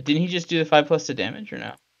 Didn't he just do the 5 plus the damage or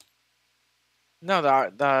no? No,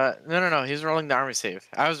 no. He's rolling the armor save.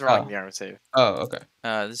 I was rolling Oh. the armor save. Oh, okay.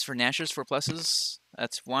 This is for Nashers 4 pluses.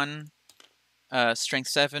 That's 1. Strength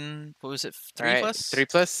 7. What was it? 3 All right. plus? 3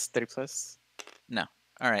 plus. 3 plus.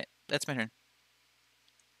 All right. That's my turn.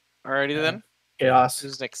 Alrighty Yeah. then. Chaos.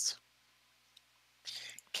 Who's next?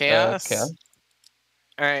 Chaos. Chaos.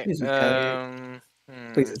 All right. Please retaliate.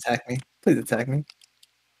 hmm, Please attack me. Please attack me.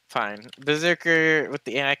 Fine. Berserker with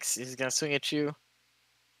the axe. He's gonna swing at you.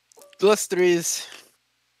 Plus 3s.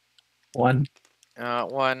 1,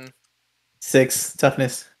 1. 6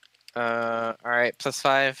 toughness. All right. Plus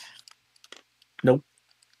 5. Nope.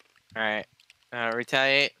 All right.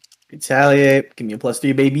 Retaliate. Retaliate. Give me a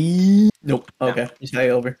 +3, baby. Nope. No. Okay.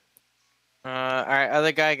 Retaliate over. All right.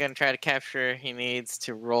 Other guy gonna try to capture. He needs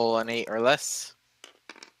to roll an 8 or less.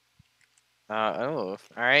 All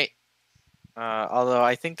right. Although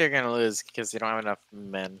I think they're gonna lose because they don't have enough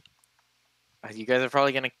men. You guys are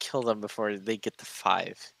probably gonna kill them before they get to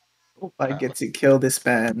 5. Hope I get to kill this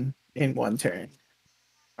man in 1 turn.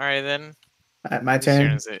 All right then. Alright, my Whose turn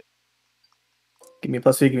turn. is it? Give me a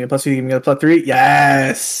 +3. Give me a +3. Give me a +3.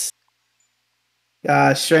 Yes.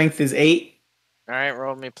 Strength is 8. All right.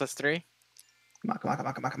 Roll me plus 3. Come on, come on, come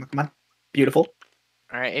on, come on, come on, come on. Beautiful.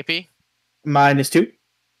 All right. AP. -2.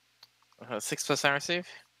 6 plus armor save.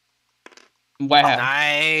 Wow.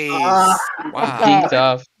 Nice. Ah. Wow. Dinked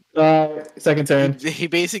off. Second turn. He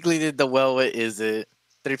basically did the well. What is it?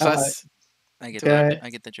 3 plus. I get Okay. that. I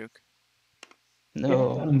get the joke.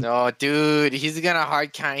 No. No, dude. He's gonna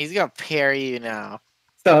hard count. He's gonna parry you now.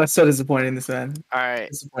 So disappointing, this man. All right.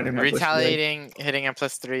 Disappointing. my push leg. Retaliating, hitting on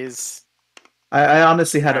plus 3s. I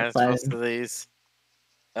honestly had a Alright, plan. most of these.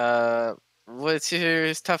 What's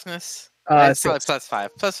your toughness? Uh, It's probably 6. plus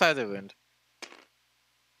 5. Plus 5 to wound.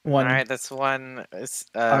 1 Alright, that's 1.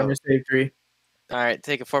 armor save 3. Alright,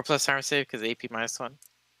 take a 4 plus armor save because AP minus 1.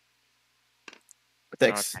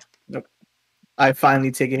 6. Okay. Nope. I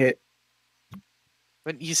finally take a hit.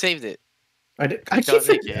 But you saved it. I Don't keep take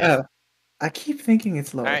thinking. a hit. I keep thinking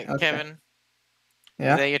it's lower. Alright, Okay. Kevin.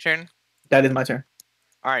 Yeah, Is that your turn? that is my turn.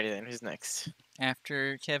 Alrighty then, who's next?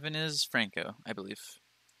 After Kevin is Franco, I believe.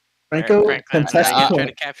 Franco, Alright, Franklin, contest you the Uh, try to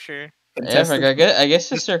point. capture. Yeah, Contest Frank, the- I guess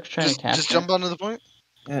just start trying to Just capture. jump onto the point.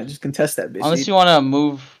 Yeah, just contest that bitch. Unless dude. you want to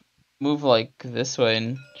move like this way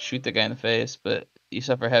and shoot the guy in the face, but you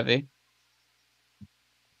suffer heavy.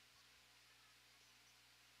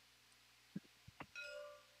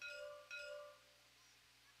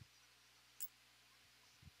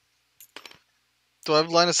 Do I have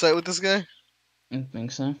line of sight with this guy? I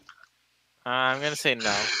think so. I'm gonna say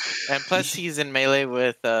no. And plus he's in melee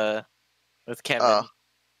with Kevin. Oh.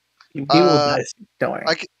 He will Uh, die. Don't worry.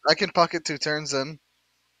 I can pocket 2 turns then.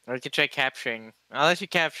 Or you could try capturing. I'll let you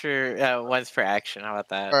capture once per action. How about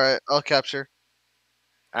that? All right, I'll capture.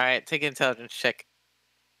 Alright, take an intelligence check.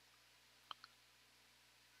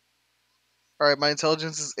 All right, my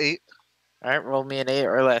intelligence is 8 Alright, roll me an 8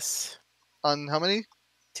 or less. on how many?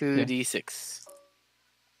 2d6.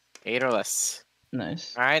 8 or less.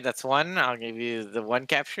 Nice. Alright, that's 1. I'll give you the 1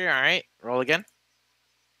 capture. Alright, roll again.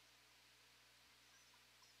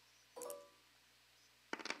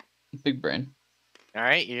 Big brain.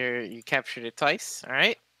 Alright, you captured it twice.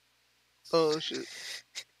 Alright. Oh shit.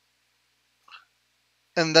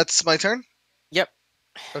 And that's my turn. Yep.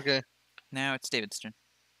 Okay. Now it's David's turn.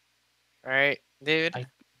 Alright, David.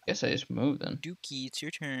 Guess I just moved then. Dookie, it's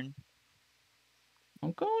your turn.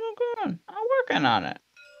 I'm going. I'm working on it.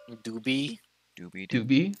 Doobie. Doobie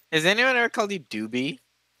Doobie? Has anyone ever called you Doobie?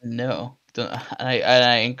 No. Don't,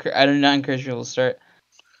 I do not encourage people to start.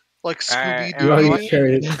 Like Alright, Scooby You already Doo. watch-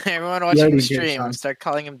 encouraged. Everyone You watching already the did, stream, Sean. start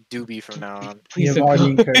calling him Doobie from now on. Please You've don't already call-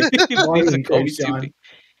 encouraged. Please You've already don't call me encouraged John.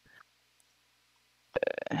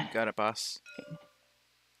 Doobie. Got it, boss.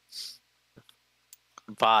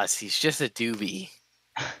 Boss, he's just a doobie.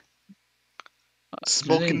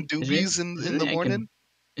 Smoking Is there doobies anything- is in there the anything I morning.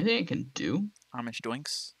 Anything I can do? Amish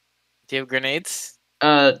doinks. Do you have grenades?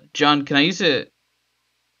 John, can I use it?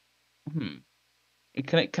 Can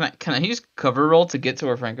I use cover roll to get to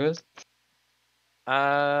where Franco is?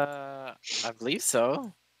 I believe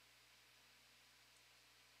so.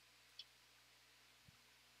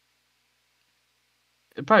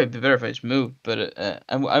 it'd probably be better if I just moved, but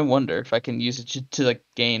I wonder if I can use it to like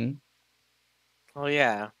gain. Well,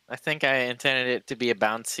 yeah. I think I intended it to be a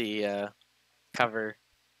bouncy cover.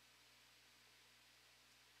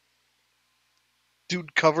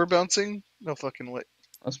 Dude, cover bouncing? No fucking way.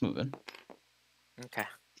 Let's move in. Okay.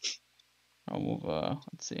 I'll move.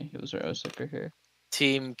 Let's see. It was right here.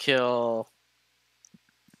 Team kill.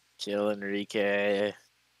 Kill Enrique.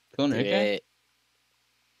 Go Enrique. Create.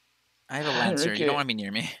 I have a Lancer. You Enrique. don't want me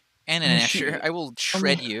near me. And an I'm Asher. shoot- I will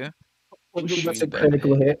shred you. That's a back.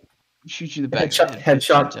 critical hit. Shoot you in the back. Headshot- of the head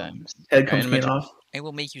headshot. 15 times. Head Alright, comes and my clean turn. off. I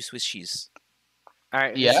will make you Swiss cheese.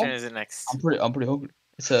 Alright, Yeah? whose turn is it next? I'm pretty hungry.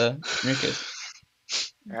 It's Enrique's.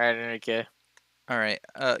 Alright, Enrique. Alright.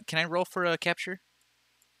 Can I roll for a capture?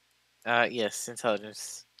 Yes,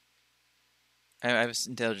 intelligence. I have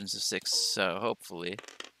intelligence of 6, so hopefully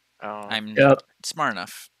Oh, I'm Yep. smart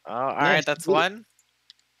enough. alright, that's good. one.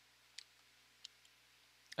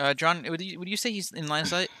 John, would you say he's in line of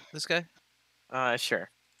sight? This guy? Sure.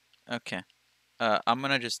 Okay. I'm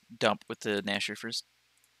gonna just dump with the Nasher first.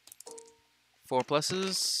 4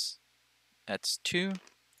 pluses. That's 2.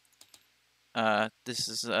 This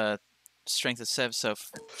is strength of 7, so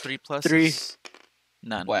 3 pluses. 3.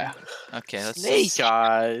 None. Wow. Okay, let's. Snake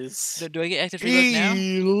eyes. So do I get active reload now?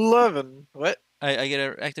 11. What? I get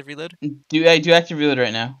an active reload. Do active reload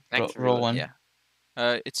right now? Active Roll reload, one.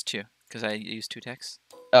 Yeah. It's 2 because I used 2 attacks.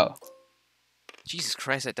 Oh. Jesus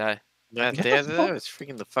Christ, I die. That was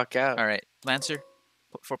freaking the fuck out. All right, Lancer,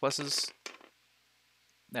 4 pluses.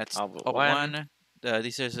 That's All but all one. one.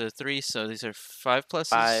 These are 3, so these are 5 pluses.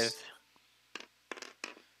 5.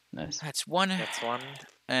 Nice. That's 1. That's 1.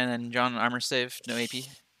 And then John armor save, no AP.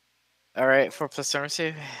 Alright, 4 plus armor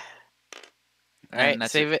save. And Alright,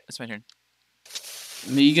 that's save it. That's my turn.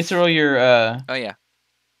 You get to roll your Oh yeah,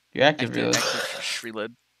 active reload. active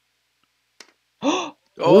reload. Oh.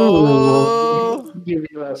 Oh!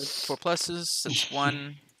 4 pluses. That's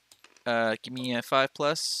 1. Give me a 5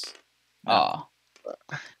 plus. No. Aw.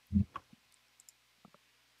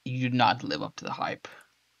 You did not live up to the hype.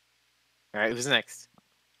 Alright, who's next?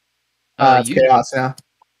 It's You. chaos now.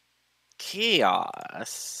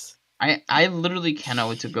 Chaos. I literally cannot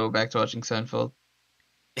wait to go back to watching Seinfeld.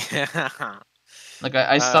 Like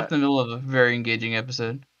I stopped in the middle of a very engaging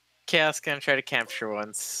episode. Chaos gonna try to capture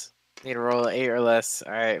once. Need to roll 8 or less.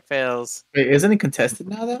 Alright, fails. Wait, isn't it contested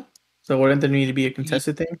now though? So wouldn't there need to be a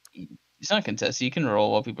contested thing? It's not contested. You can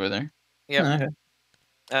roll while people are there. Yep. Oh, okay.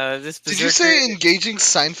 This Did you berserker, say engaging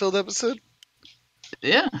Seinfeld episode?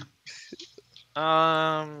 Yeah.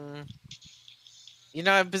 you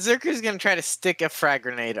know, Berserker's gonna try to stick a frag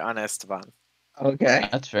grenade on Esteban. Okay.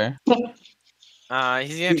 That's fair. He's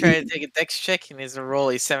gonna try to take a dex check and he's gonna roll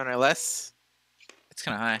a 7 or less. It's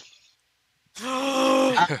kind of high.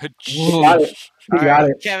 You got it. You got Alright,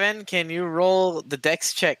 it. Kevin, can you roll the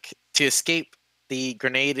dex check to escape the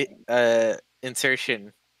grenade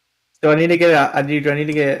insertion? Do I need to get do I need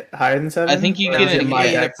to get higher than 7? I think you Or get is it- it my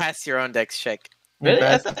You gotta dex? pass your own dex check. Really? I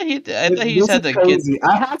Best? thought he This just had is to get. crazy.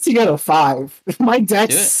 I had to get a 5. My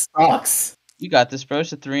dex Do it. sucks. You got this, bro.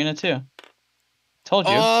 It's a 3 and a 2. Told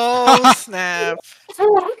you. Oh snap!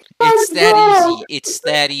 It's that easy. It's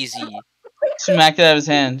that easy. Smacked it out of his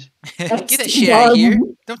hand. Get that shit out of here.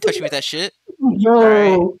 Don't touch me with that shit. Yo,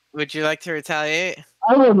 Alright. Would you like to retaliate?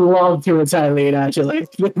 I would love to retaliate actually.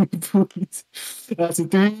 Please. That's a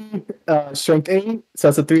 3. Strength 8. So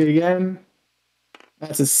that's a 3 again.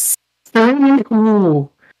 That's a 3. Ooh.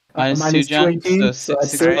 Minus 2, John. AP, So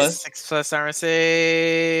that's 6 Alright, plus. 6 plus armor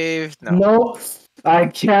save. No. Nope. I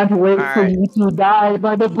can't wait for Alright. you to die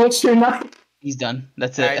by the butcher knife. He's done.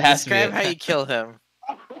 That's it. Alright, It has to be. describe it. how you kill him.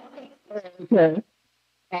 Okay.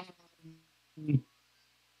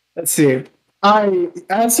 Let's see.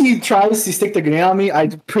 As he tries to stick the grenade on me, I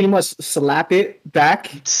pretty much slap it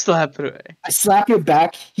back. Slap it away. I slap it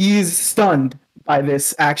back. He's stunned by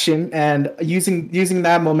this action, and using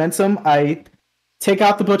that momentum, I take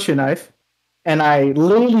out the butcher knife, and I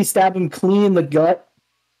literally stab him clean in the gut.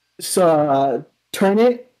 So turn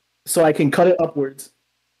it so I can cut it upwards.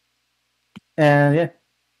 And yeah,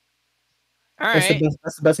 Alright.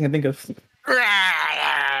 that's the best thing I can think of.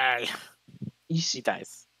 You, He see,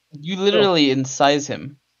 dies. you literally incise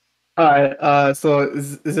him. All right. So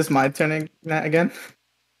is this my turn again?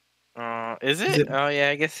 Is Is it? it- Oh yeah,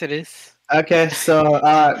 I guess it is. Okay. So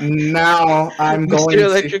now I'm going. Mr.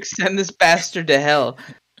 Electric, send this bastard to hell.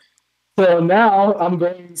 So now I'm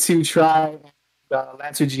going to try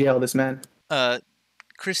Lancer GL this man.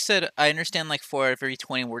 Chris said, I understand like 4 out of every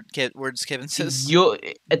 20 words Kevin says. You'll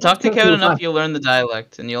talk to Kevin enough, you'll learn the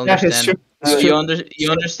dialect, and you'll Yeah, it's understand. true. It's true.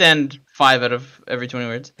 You understand 5 out of every 20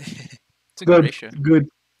 words. It's It's a good Good, ratio. good.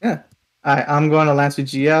 Yeah. I'm going to Lancer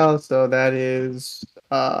GL, so that is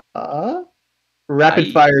rapid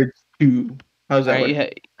Aye. fire 2. How's that Alright,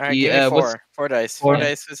 work? Alright, you, give me what's- 4 dice. Four. 4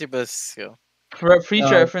 dice. What's your ballistic skill? For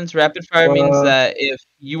future reference, rapid fire means uh, that if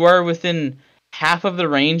you are within half of the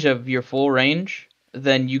range of your full range,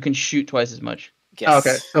 then you can shoot twice as much. Yes.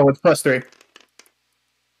 Okay, so it's +3.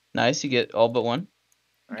 Nice, you get all but one.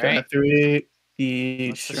 Okay, Alright. 3. The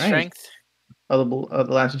What's the strength strength? of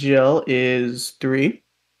the Lancer GL is 3.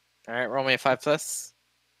 Alright, roll me a 5+.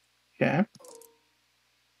 Okay.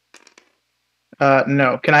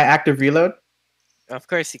 No. Can I active reload? Of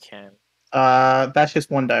course you can. That's just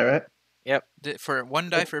 1 die, right? For 1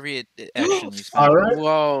 die for every action you spend. All right.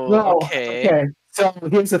 Whoa. No, Okay. So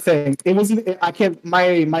here's the thing. It was I can't my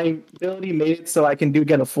ability made it so I can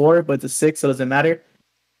get a 4, but it's a 6, so it doesn't matter.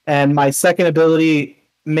 And my second ability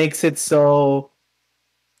makes it so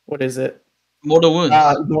what is it? Mortal wounds.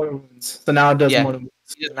 Mortal wounds. So now it does Yeah. mortal wounds.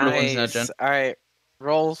 You get mortal wounds now, Nice. Jen. Alright.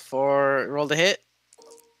 Roll the hit.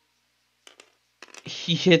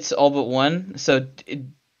 He hits all but one, so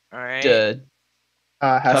Alright.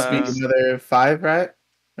 Has to be Uh, another 5, right?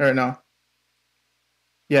 Or no?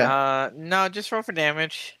 Yeah. No, just roll for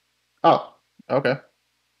damage. Oh, okay.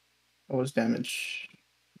 What was damage?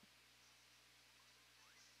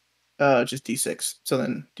 Just D6. So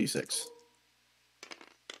then D6.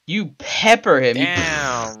 you pepper him. You-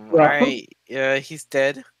 Damn. Well- Alright. He's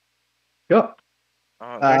dead. Yep.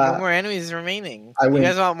 Oh, there are no Uh, more enemies remaining. I You win.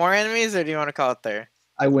 guys want more enemies, or do you want to call it there?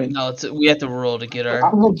 I win. No, we have to roll to get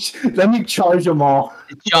our. Let me charge them all.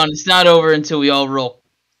 John, it's not over until we all roll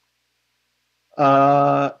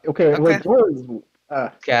Okay. Okay. Wait, what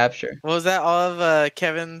was, capture. What was that? All of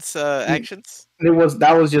Kevin's actions?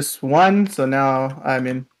 that was just 1, so now I'm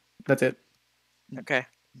in. That's it. Okay.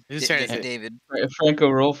 Whose turn is it? David. Franco,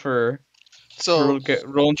 roll for So,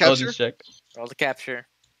 roll intelligence capture? check. Roll the capture.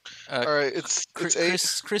 all right, it's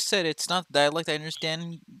 8. Chris said it's not the dialect. I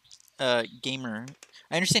understand. Gamer.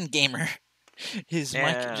 I understand gamer. His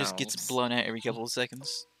mic just gets Damn. blown out every couple of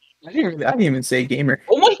seconds. I didn't even say gamer.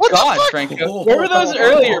 Oh my What the god, fuck? Franco. Where were those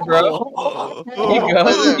earlier, bro? You go.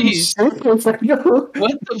 there. Jeez.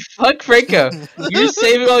 What the fuck, Franco?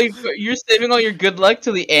 You're saving all your good luck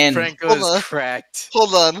till the end. Franco Hold is on. cracked.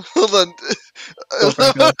 Hold on. Go,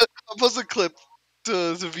 Franco. I'll post a clip to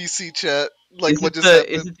VC chat. Like is what it just happened.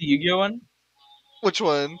 Is it the Yu-Gi-Oh one? Which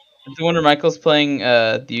one? Is the one where Michael's playing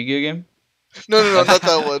the Yu-Gi-Oh game? No, not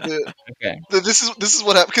that one. Yeah. Okay. This is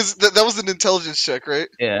what happened because that was an intelligence check, right?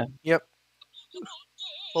 Yeah.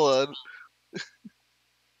 Hold on.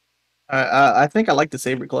 I think I like the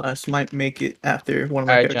saber class. Might make it after one of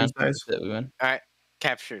my Alright, characters John. dies. That's it, we win.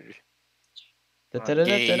 Captured.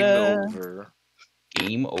 Da-da-da-da-da. Game over.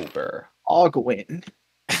 Game over. I'll go in.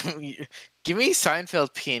 Give me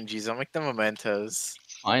Seinfeld PNGs. I'll make them mementos.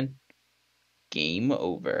 Fine. Game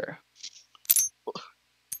over.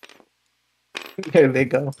 There they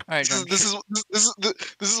go. All right, John. This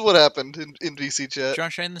is what happened in VC chat. John,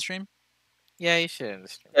 should I end the stream? Yeah, you should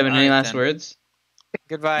understand. Kevin, any Alright, last then. words?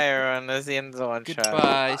 Goodbye, everyone. That's the end of the one shot.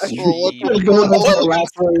 Goodbye. Well, what- Steve. Go with Oh, the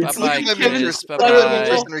last words. Bye-bye, Look at my Chris. miniatures. Bye-bye. Look at my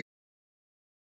miniatures.